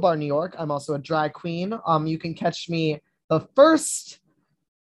Cycle Bar New York. I'm also a drag queen. You can catch me the first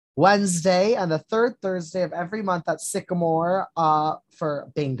Wednesday and the third Thursday of every month at Sycamore for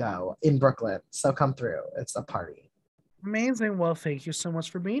bingo in Brooklyn. So come through. It's a party. Amazing. Well, thank you so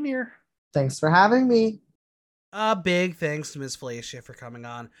much for being here. Thanks for having me. A big thanks to Ms. Felicia for coming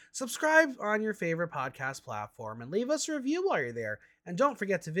on. Subscribe on your favorite podcast platform and leave us a review while you're there. And don't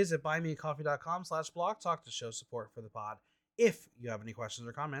forget to visit buymeacoffee.com/blogtalk to show support for the pod. If you have any questions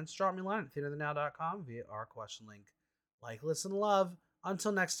or comments, drop me a line at theaterthenow.com via our question link. Like, listen, love.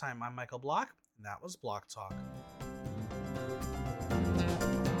 Until next time, I'm Michael Block, and that was Block Talk.